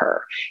drop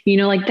her.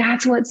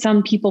 That's what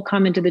some people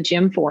come into the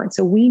gym for. And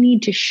so we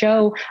need to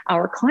show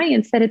our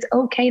clients that it's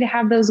okay to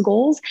have those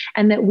goals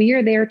and that we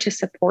are there to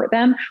support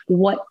them,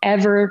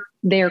 whatever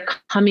they're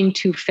coming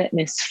to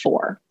fitness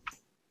for.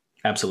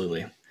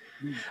 Absolutely.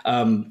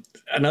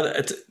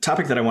 Another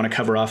topic that I want to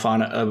cover off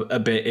on a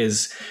bit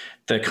is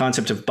the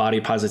concept of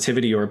body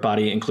positivity or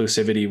body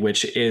inclusivity,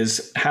 which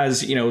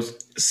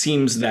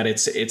seems that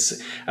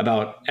it's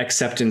about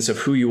acceptance of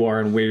who you are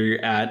and where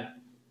you're at.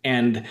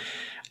 And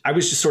I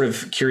was just sort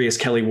of curious,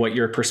 Kelly, what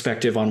your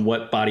perspective on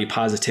what body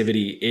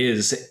positivity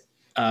is,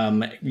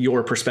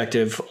 your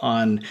perspective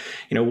on,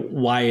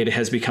 why it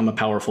has become a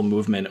powerful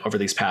movement over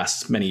these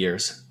past many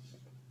years.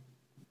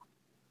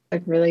 A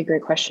really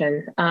great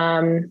question.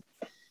 I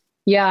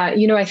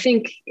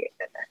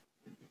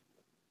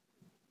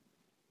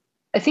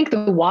think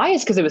the why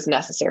is because it was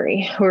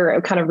necessary.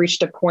 We're kind of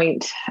reached a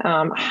point,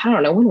 I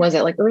don't know, when was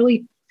it? Like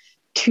early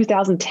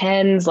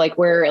 2010s, like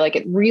where like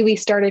it really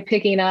started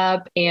picking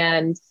up.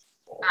 And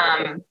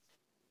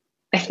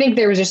I think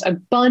there was just a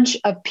bunch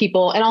of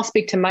people, and I'll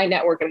speak to my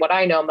network and what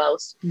I know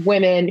most,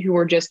 women who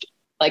were just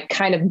like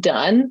kind of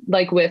done,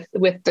 like with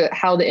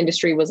how the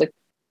industry was like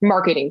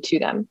marketing to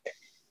them.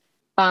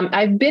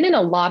 I've been in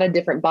a lot of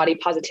different body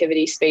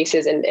positivity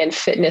spaces and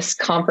fitness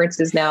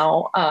conferences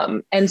now.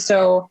 And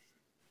so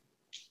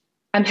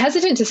I'm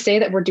hesitant to say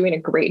that we're doing a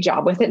great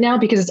job with it now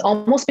because it's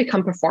almost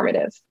become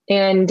performative.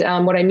 And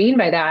what I mean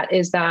by that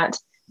is that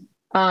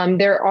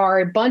there are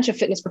a bunch of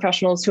fitness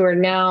professionals who are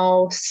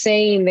now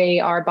saying they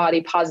are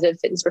body positive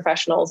fitness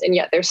professionals, and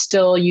yet they're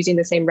still using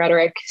the same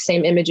rhetoric,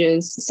 same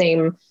images,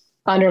 same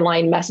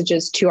underlying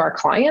messages to our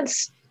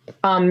clients.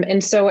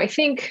 And so I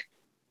think,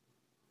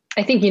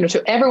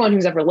 to everyone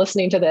who's ever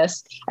listening to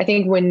this, I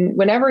think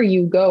whenever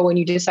you go and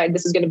you decide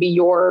this is going to be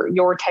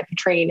your type of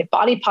training, if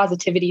body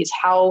positivity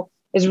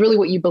is really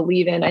what you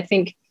believe in, I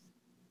think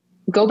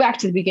go back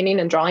to the beginning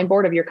and drawing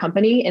board of your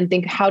company and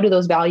think, how do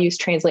those values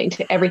translate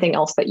into everything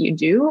else that you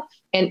do?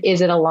 And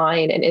is it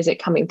aligned and is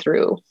it coming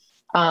through?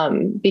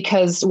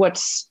 Because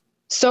what's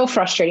so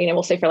frustrating, and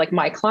we'll say for like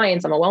my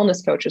clients, I'm a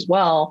wellness coach as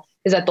well,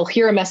 is that they'll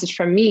hear a message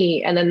from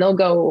me and then they'll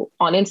go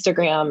on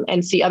Instagram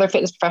and see other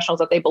fitness professionals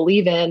that they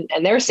believe in,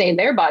 and they're saying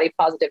they're body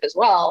positive as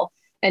well.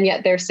 And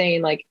yet they're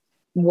saying like,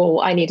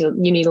 well, you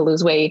need to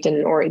lose weight,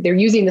 or they're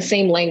using the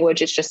same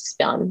language. It's just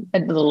done a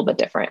little bit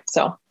different.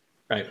 So,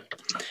 right.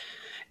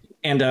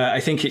 And I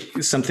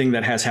think something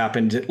that has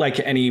happened, like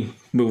any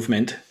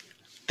movement,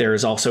 there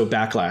is also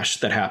backlash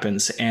that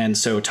happens. And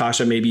so,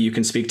 Tasha, maybe you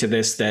can speak to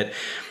this, that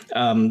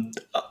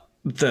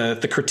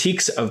the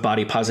critiques of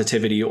body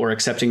positivity or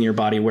accepting your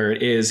body where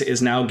it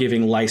is now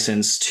giving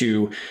license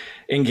to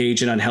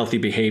engage in unhealthy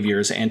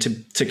behaviors and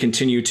to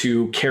continue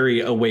to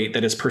carry a weight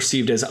that is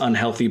perceived as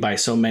unhealthy by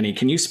so many.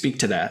 Can you speak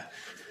to that?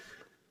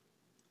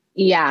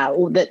 Yeah,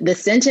 well, the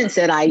sentence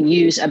that I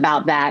use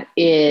about that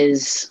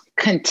is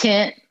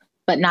content,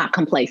 but not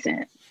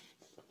complacent.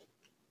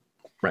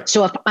 Right.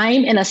 So if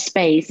I'm in a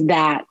space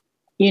that,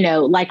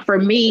 like for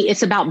me,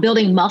 it's about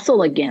building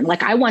muscle again.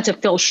 Like I want to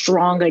feel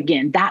strong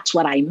again. That's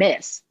what I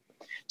miss.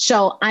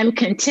 So I'm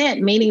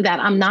content, meaning that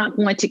I'm not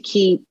going to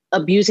keep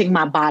abusing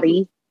my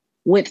body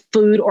with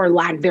food or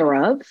lack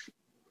thereof,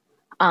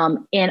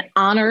 and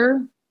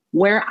honor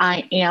where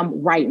I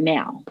am right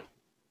now.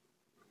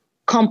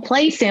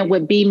 Complacent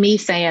would be me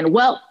saying,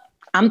 well,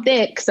 I'm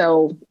thick,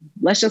 so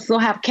let's just still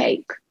have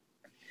cake.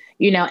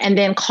 And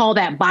then call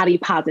that body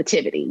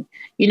positivity.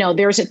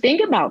 There's a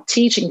thing about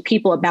teaching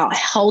people about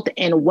health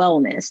and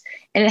wellness,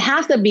 and it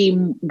has to be,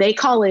 they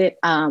call it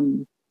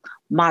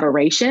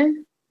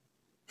moderation.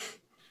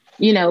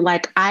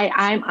 Like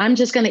I'm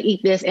just going to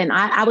eat this, and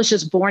I was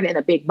just born in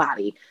a big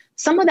body.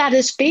 Some of that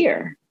is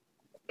fear.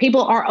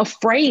 People are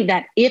afraid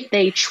that if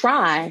they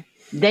try,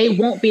 they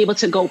won't be able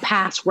to go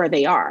past where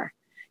they are.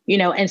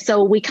 And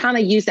so we kind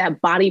of use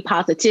that body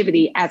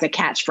positivity as a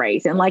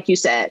catchphrase. And like you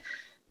said,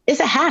 it's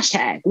a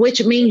hashtag,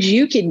 which means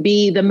you could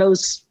be the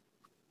most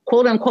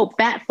quote unquote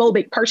fat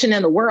phobic person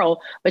in the world,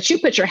 but you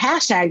put your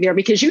hashtag there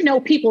because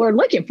people are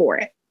looking for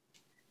it.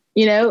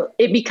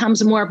 It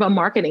becomes more of a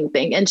marketing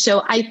thing. And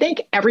so I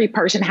think every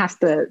person has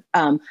to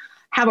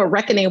have a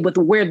reckoning with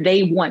where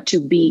they want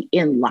to be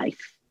in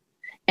life.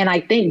 And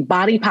I think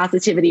body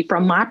positivity,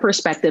 from my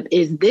perspective,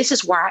 is this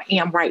is where I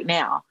am right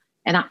now.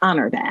 And I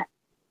honor that.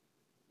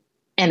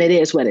 And it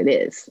is what it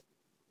is.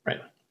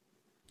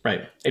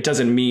 Right. It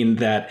doesn't mean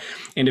that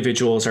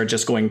individuals are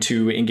just going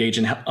to engage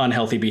in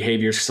unhealthy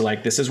behaviors. So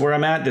like, this is where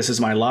I'm at. This is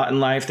my lot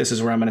in life. This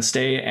is where I'm going to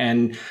stay.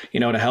 And,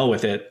 to hell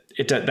with it.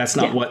 That's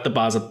not what the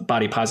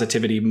body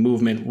positivity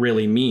movement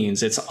really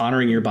means. It's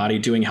honoring your body,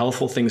 doing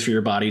healthful things for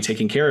your body,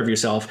 taking care of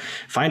yourself,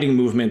 finding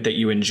movement that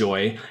you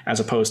enjoy,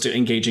 as opposed to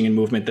engaging in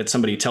movement that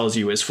somebody tells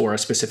you is for a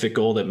specific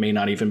goal that may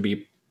not even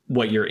be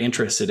what you're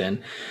interested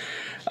in.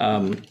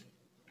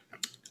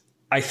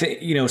 I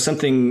think,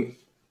 something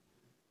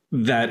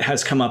that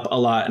has come up a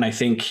lot, and I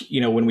think,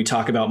 when we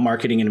talk about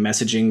marketing and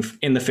messaging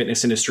in the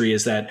fitness industry,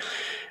 is that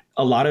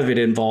a lot of it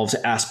involves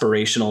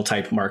aspirational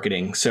type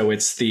marketing. So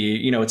it's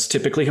it's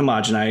typically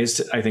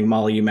homogenized. I think,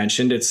 Molly, you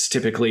mentioned it's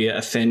typically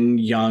a thin,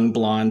 young,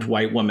 blonde,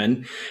 white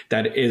woman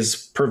that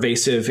is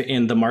pervasive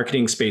in the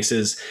marketing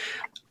spaces.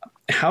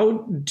 How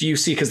do you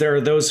see, because there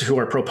are those who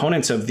are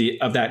proponents of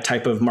that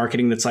type of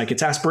marketing that's like,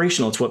 it's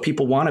aspirational. It's what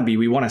people want to be.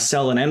 We want to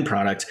sell an end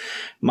product.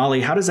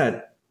 Molly, how does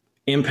that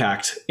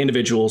impact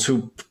individuals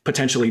who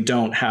potentially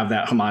don't have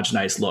that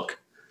homogenized look?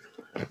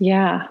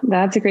 Yeah,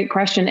 that's a great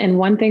question. And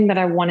one thing that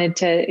I wanted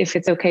to, if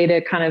it's okay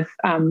to kind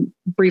of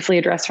briefly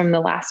address from the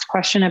last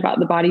question about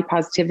the body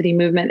positivity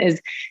movement,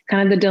 is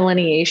kind of the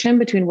delineation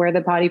between where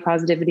the body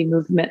positivity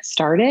movement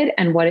started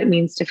and what it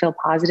means to feel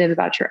positive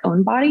about your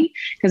own body.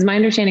 Because my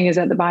understanding is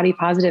that the body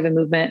positive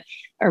movement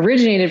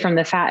originated from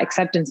the fat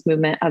acceptance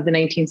movement of the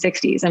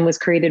 1960s and was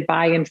created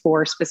by and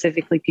for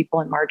specifically people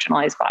in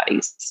marginalized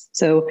bodies.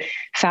 So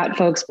fat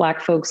folks,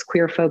 Black folks,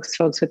 queer folks,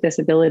 folks with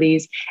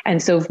disabilities.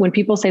 And so when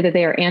people say that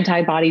they are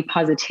anti-body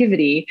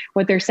positivity,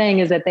 what they're saying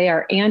is that they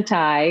are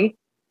anti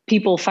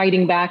people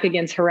fighting back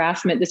against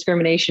harassment,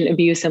 discrimination,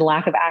 abuse, and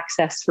lack of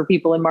access for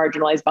people in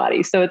marginalized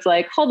bodies. So it's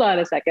like, hold on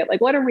a second,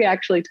 like, what are we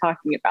actually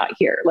talking about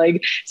here?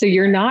 Like, so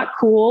you're not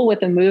cool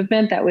with a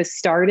movement that was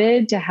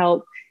started to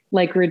help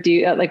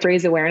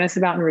raise awareness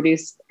about and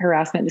reduce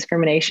harassment,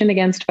 discrimination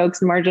against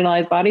folks in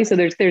marginalized bodies. So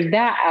there's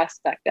that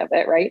aspect of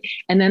it, right?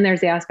 And then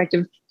there's the aspect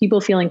of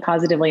people feeling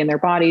positively in their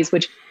bodies,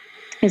 which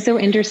It's so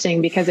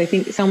interesting because I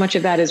think so much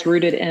of that is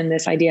rooted in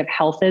this idea of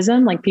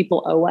healthism, like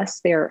people owe us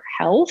their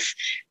health,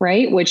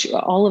 right? Which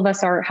all of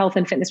us are health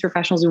and fitness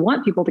professionals. We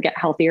want people to get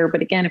healthier.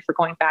 But again, if we're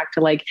going back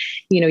to like,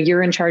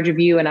 you're in charge of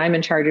you and I'm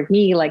in charge of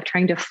me, like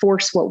trying to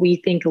force what we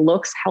think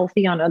looks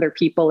healthy on other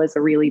people is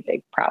a really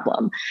big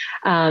problem.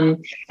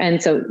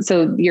 And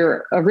so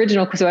your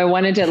original, so I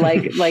wanted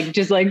to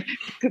just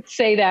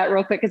say that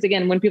real quick. Cause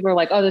again, when people are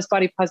like, oh, this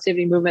body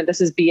positivity movement,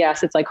 this is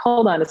BS. It's like,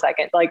 hold on a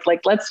second. Like,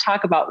 let's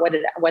talk about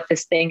what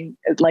this thing,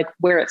 like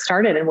where it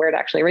started and where it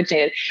actually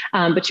originated.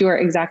 But you are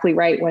exactly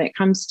right. When it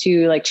comes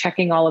to like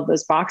checking all of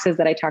those boxes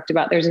that I talked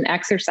about, there's an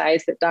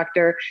exercise that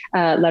Dr.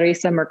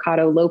 Larissa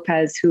Mercado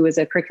Lopez, who is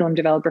a curriculum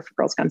developer for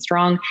Girls Gone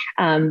Strong,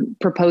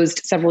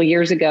 proposed several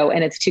years ago.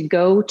 And it's to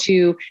go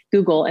to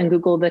Google and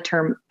Google the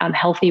term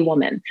healthy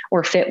woman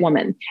or fit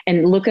woman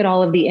and look at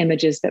all of the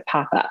images that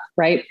pop up,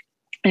 right?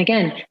 And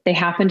again, they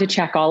happen to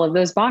check all of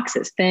those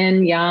boxes: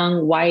 thin,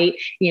 young, white,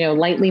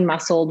 lightly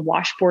muscled,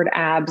 washboard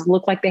abs,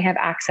 look like they have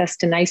access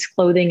to nice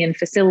clothing and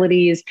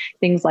facilities,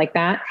 things like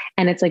that.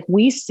 And it's like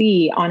we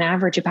see on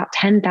average about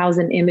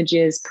 10,000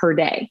 images per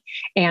day.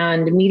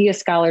 And media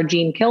scholar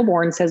Jean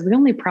Kilborn says we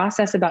only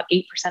process about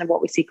 8% of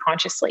what we see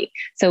consciously.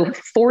 So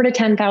 4 to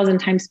 10,000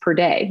 times per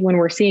day, when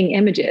we're seeing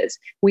images,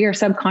 we are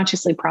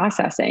subconsciously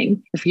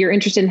processing. If you're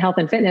interested in health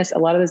and fitness, a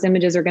lot of those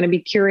images are going to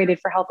be curated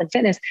for health and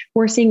fitness.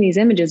 We're seeing these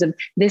images of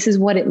this is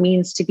what it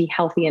means to be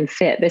healthy and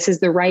fit. This is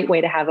the right way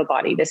to have a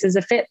body. This is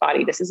a fit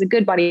body. This is a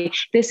good body.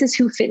 This is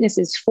who fitness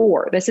is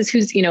for. This is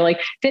who's,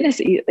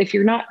 fitness. If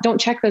don't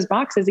check those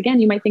boxes,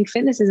 again, you might think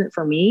fitness isn't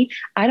for me.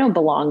 I don't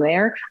belong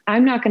there.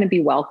 I'm not going to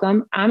be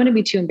welcome. I'm going to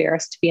be too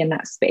embarrassed to be in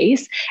that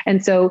space.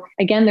 And so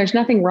again, there's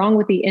nothing wrong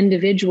with the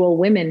individual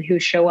women who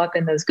show up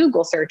in those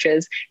Google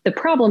searches. The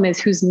problem is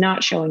who's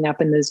not showing up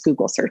in those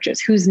Google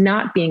searches, who's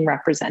not being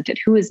represented,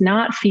 who is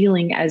not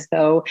feeling as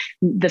though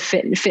the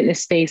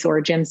fitness space or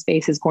gym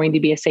space is going to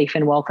be a safe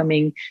and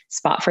welcoming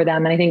spot for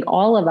them. And I think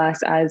all of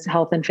us as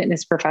health and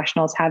fitness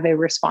professionals have a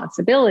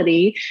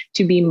responsibility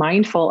to be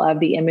mindful of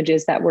the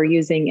images that we're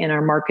using in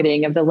our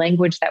marketing, of the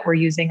language that we're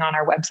using on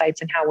our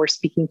websites and how we're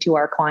speaking to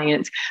our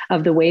clients,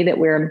 of the way that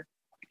we're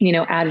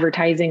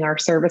advertising our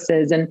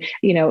services and,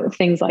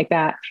 things like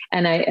that.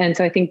 And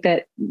so I think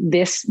that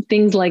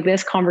things like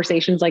this,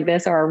 conversations like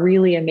this are a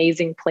really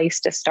amazing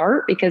place to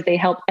start because they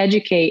help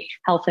educate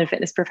health and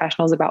fitness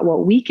professionals about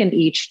what we can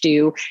each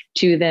do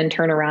to then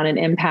turn around and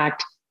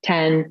impact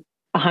 10,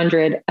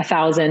 100,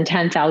 1,000,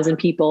 10,000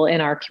 people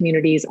in our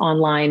communities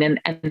online and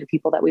the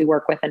people that we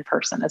work with in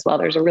person as well.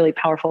 There's a really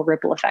powerful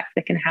ripple effect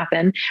that can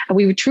happen. And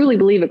we truly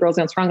believe at Girls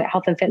Gone Strong that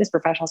health and fitness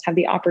professionals have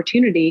the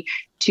opportunity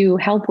to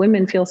help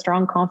women feel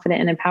strong,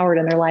 confident, and empowered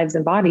in their lives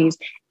and bodies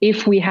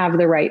if we have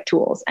the right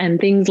tools. And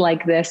things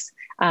like this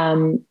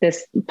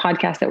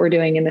podcast that we're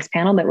doing in this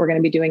panel that we're going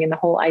to be doing in the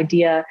whole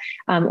IDEA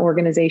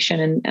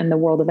organization and the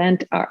world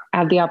event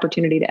have the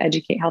opportunity to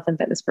educate health and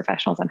fitness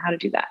professionals on how to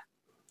do that.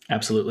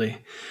 Absolutely.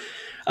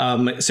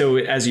 So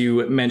as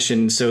you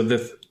mentioned,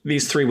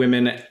 these three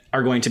women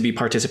are going to be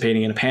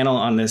participating in a panel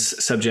on this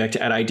subject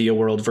at Idea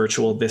World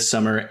Virtual this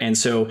summer. And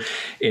so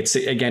it's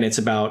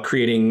about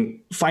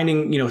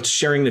finding,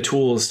 sharing the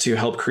tools to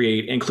help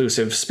create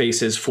inclusive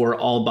spaces for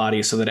all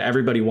bodies so that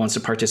everybody wants to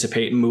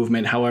participate in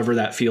movement, however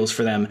that feels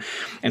for them.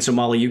 And so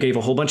Molly, you gave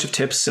a whole bunch of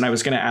tips, and I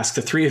was going to ask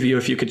the three of you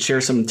if you could share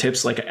some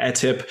tips, like a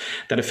tip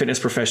that a fitness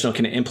professional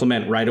can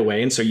implement right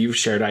away. And so you've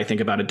shared, I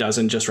think, about a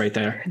dozen just right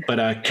there.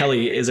 But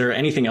Kelly, is there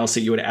anything else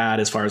that you would add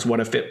as far as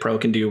what a Fit Pro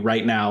can do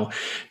right now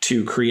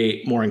to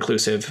create more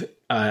inclusive,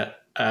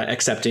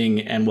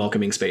 accepting and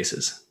welcoming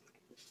spaces?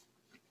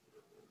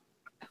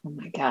 Oh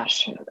my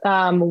gosh.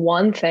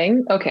 One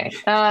thing. Okay.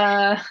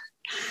 I'm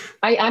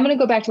going to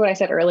go back to what I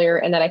said earlier,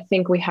 and that I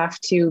think we have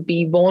to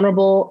be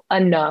vulnerable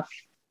enough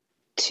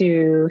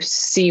to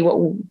see what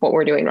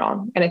we're doing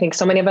wrong. And I think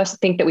so many of us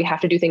think that we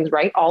have to do things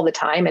right all the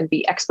time and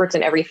be experts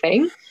in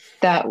everything,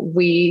 that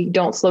we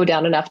don't slow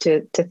down enough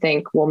to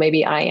think, well,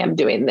 maybe I am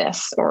doing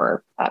this,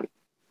 or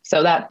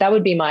so that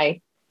would be my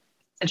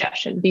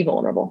suggestion. Be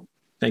vulnerable.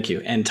 Thank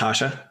you. And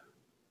Tasha?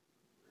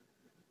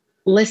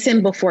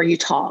 Listen before you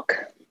talk.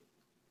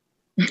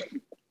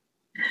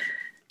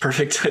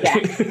 Perfect.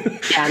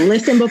 Yeah,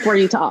 listen before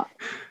you talk.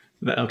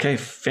 Okay,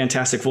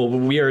 fantastic. Well,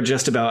 we are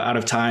just about out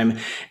of time.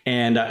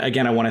 And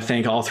again, I want to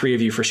thank all three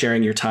of you for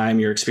sharing your time,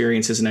 your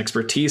experiences, and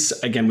expertise.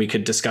 Again, we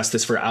could discuss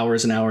this for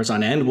hours and hours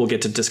on end. We'll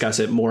get to discuss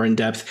it more in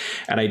depth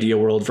at Idea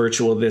World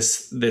Virtual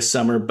this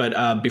summer.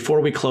 But before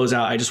we close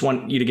out, I just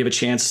want you to give a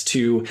chance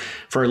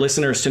for our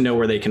listeners to know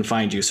where they can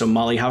find you. So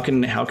Molly, how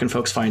can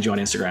folks find you on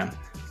Instagram?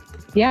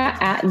 Yeah,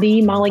 at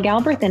the Molly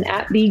Galbraith and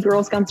at the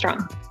Girls Gone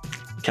Strong.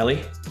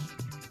 Kelly?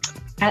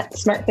 At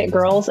Smart Fit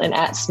Girls and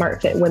at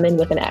Smart Fit Women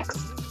with an X.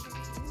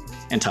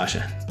 And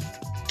Tasha?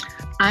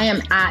 I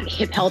am at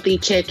Hip Healthy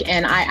Chick,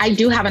 and I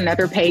do have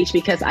another page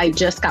because I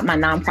just got my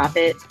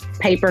nonprofit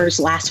papers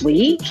last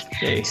week.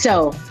 Hey.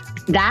 So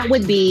that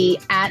would be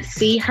at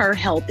See Her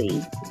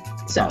Healthy.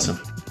 So. Awesome.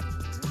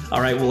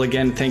 All right. Well,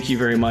 again, thank you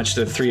very much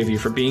to the three of you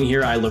for being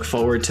here. I look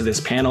forward to this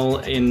panel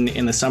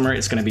in the summer.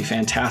 It's going to be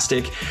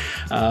fantastic.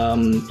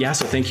 So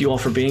thank you all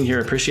for being here.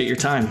 I appreciate your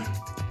time.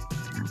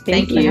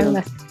 Thank you. All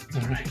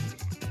right.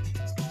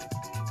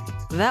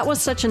 That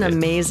was such an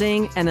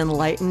amazing and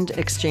enlightened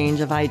exchange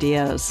of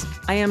ideas.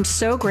 I am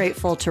so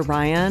grateful to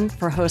Ryan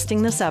for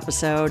hosting this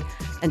episode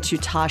and to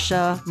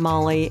Tasha,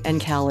 Molly, and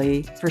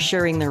Kelly for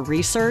sharing their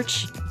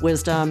research,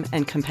 wisdom,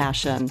 and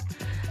compassion.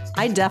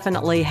 I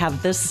definitely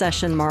have this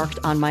session marked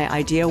on my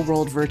Idea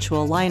World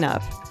virtual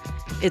lineup.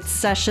 It's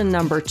session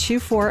number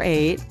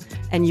 248,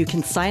 and you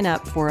can sign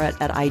up for it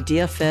at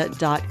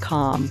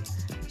ideafit.com.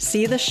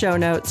 See the show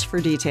notes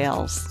for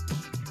details.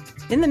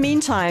 In the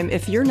meantime,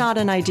 if you're not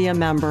an IDEA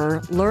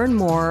member, learn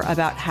more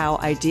about how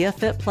IDEA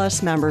Fit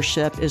Plus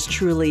membership is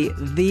truly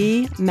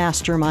the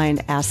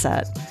mastermind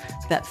asset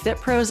that Fit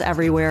Pros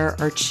everywhere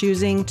are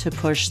choosing to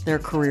push their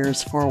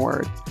careers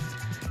forward.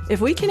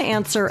 If we can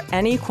answer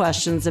any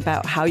questions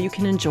about how you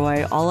can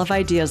enjoy all of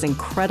IDEA's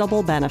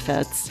incredible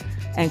benefits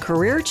and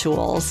career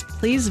tools,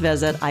 please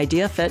visit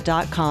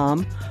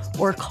ideafit.com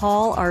or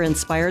call our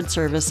Inspired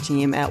Service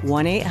team at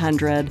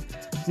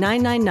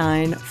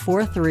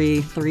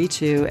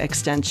 1-800-999-4332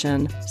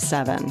 extension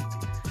 7.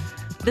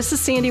 This is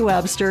Sandy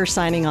Webster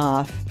signing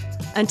off.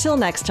 Until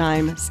next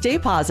time, stay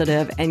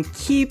positive and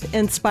keep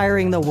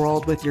inspiring the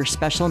world with your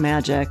special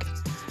magic.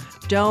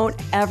 Don't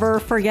ever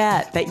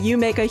forget that you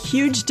make a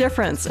huge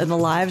difference in the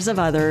lives of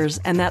others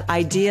and that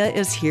IDEA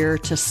is here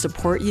to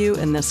support you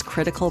in this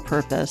critical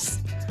purpose.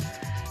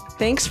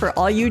 Thanks for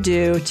all you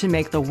do to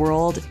make the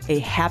world a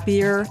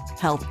happier,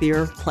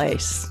 healthier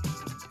place.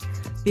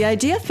 The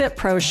Idea Fit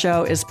Pro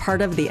Show is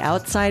part of the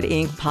Outside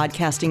Inc.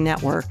 podcasting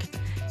network.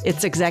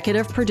 It's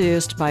executive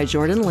produced by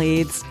Jordan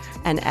Leeds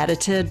and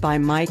edited by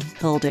Mike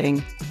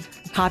Hilding.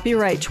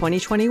 Copyright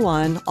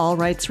 2021, all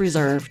rights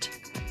reserved.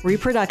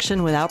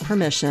 Reproduction without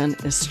permission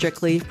is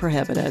strictly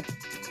prohibited.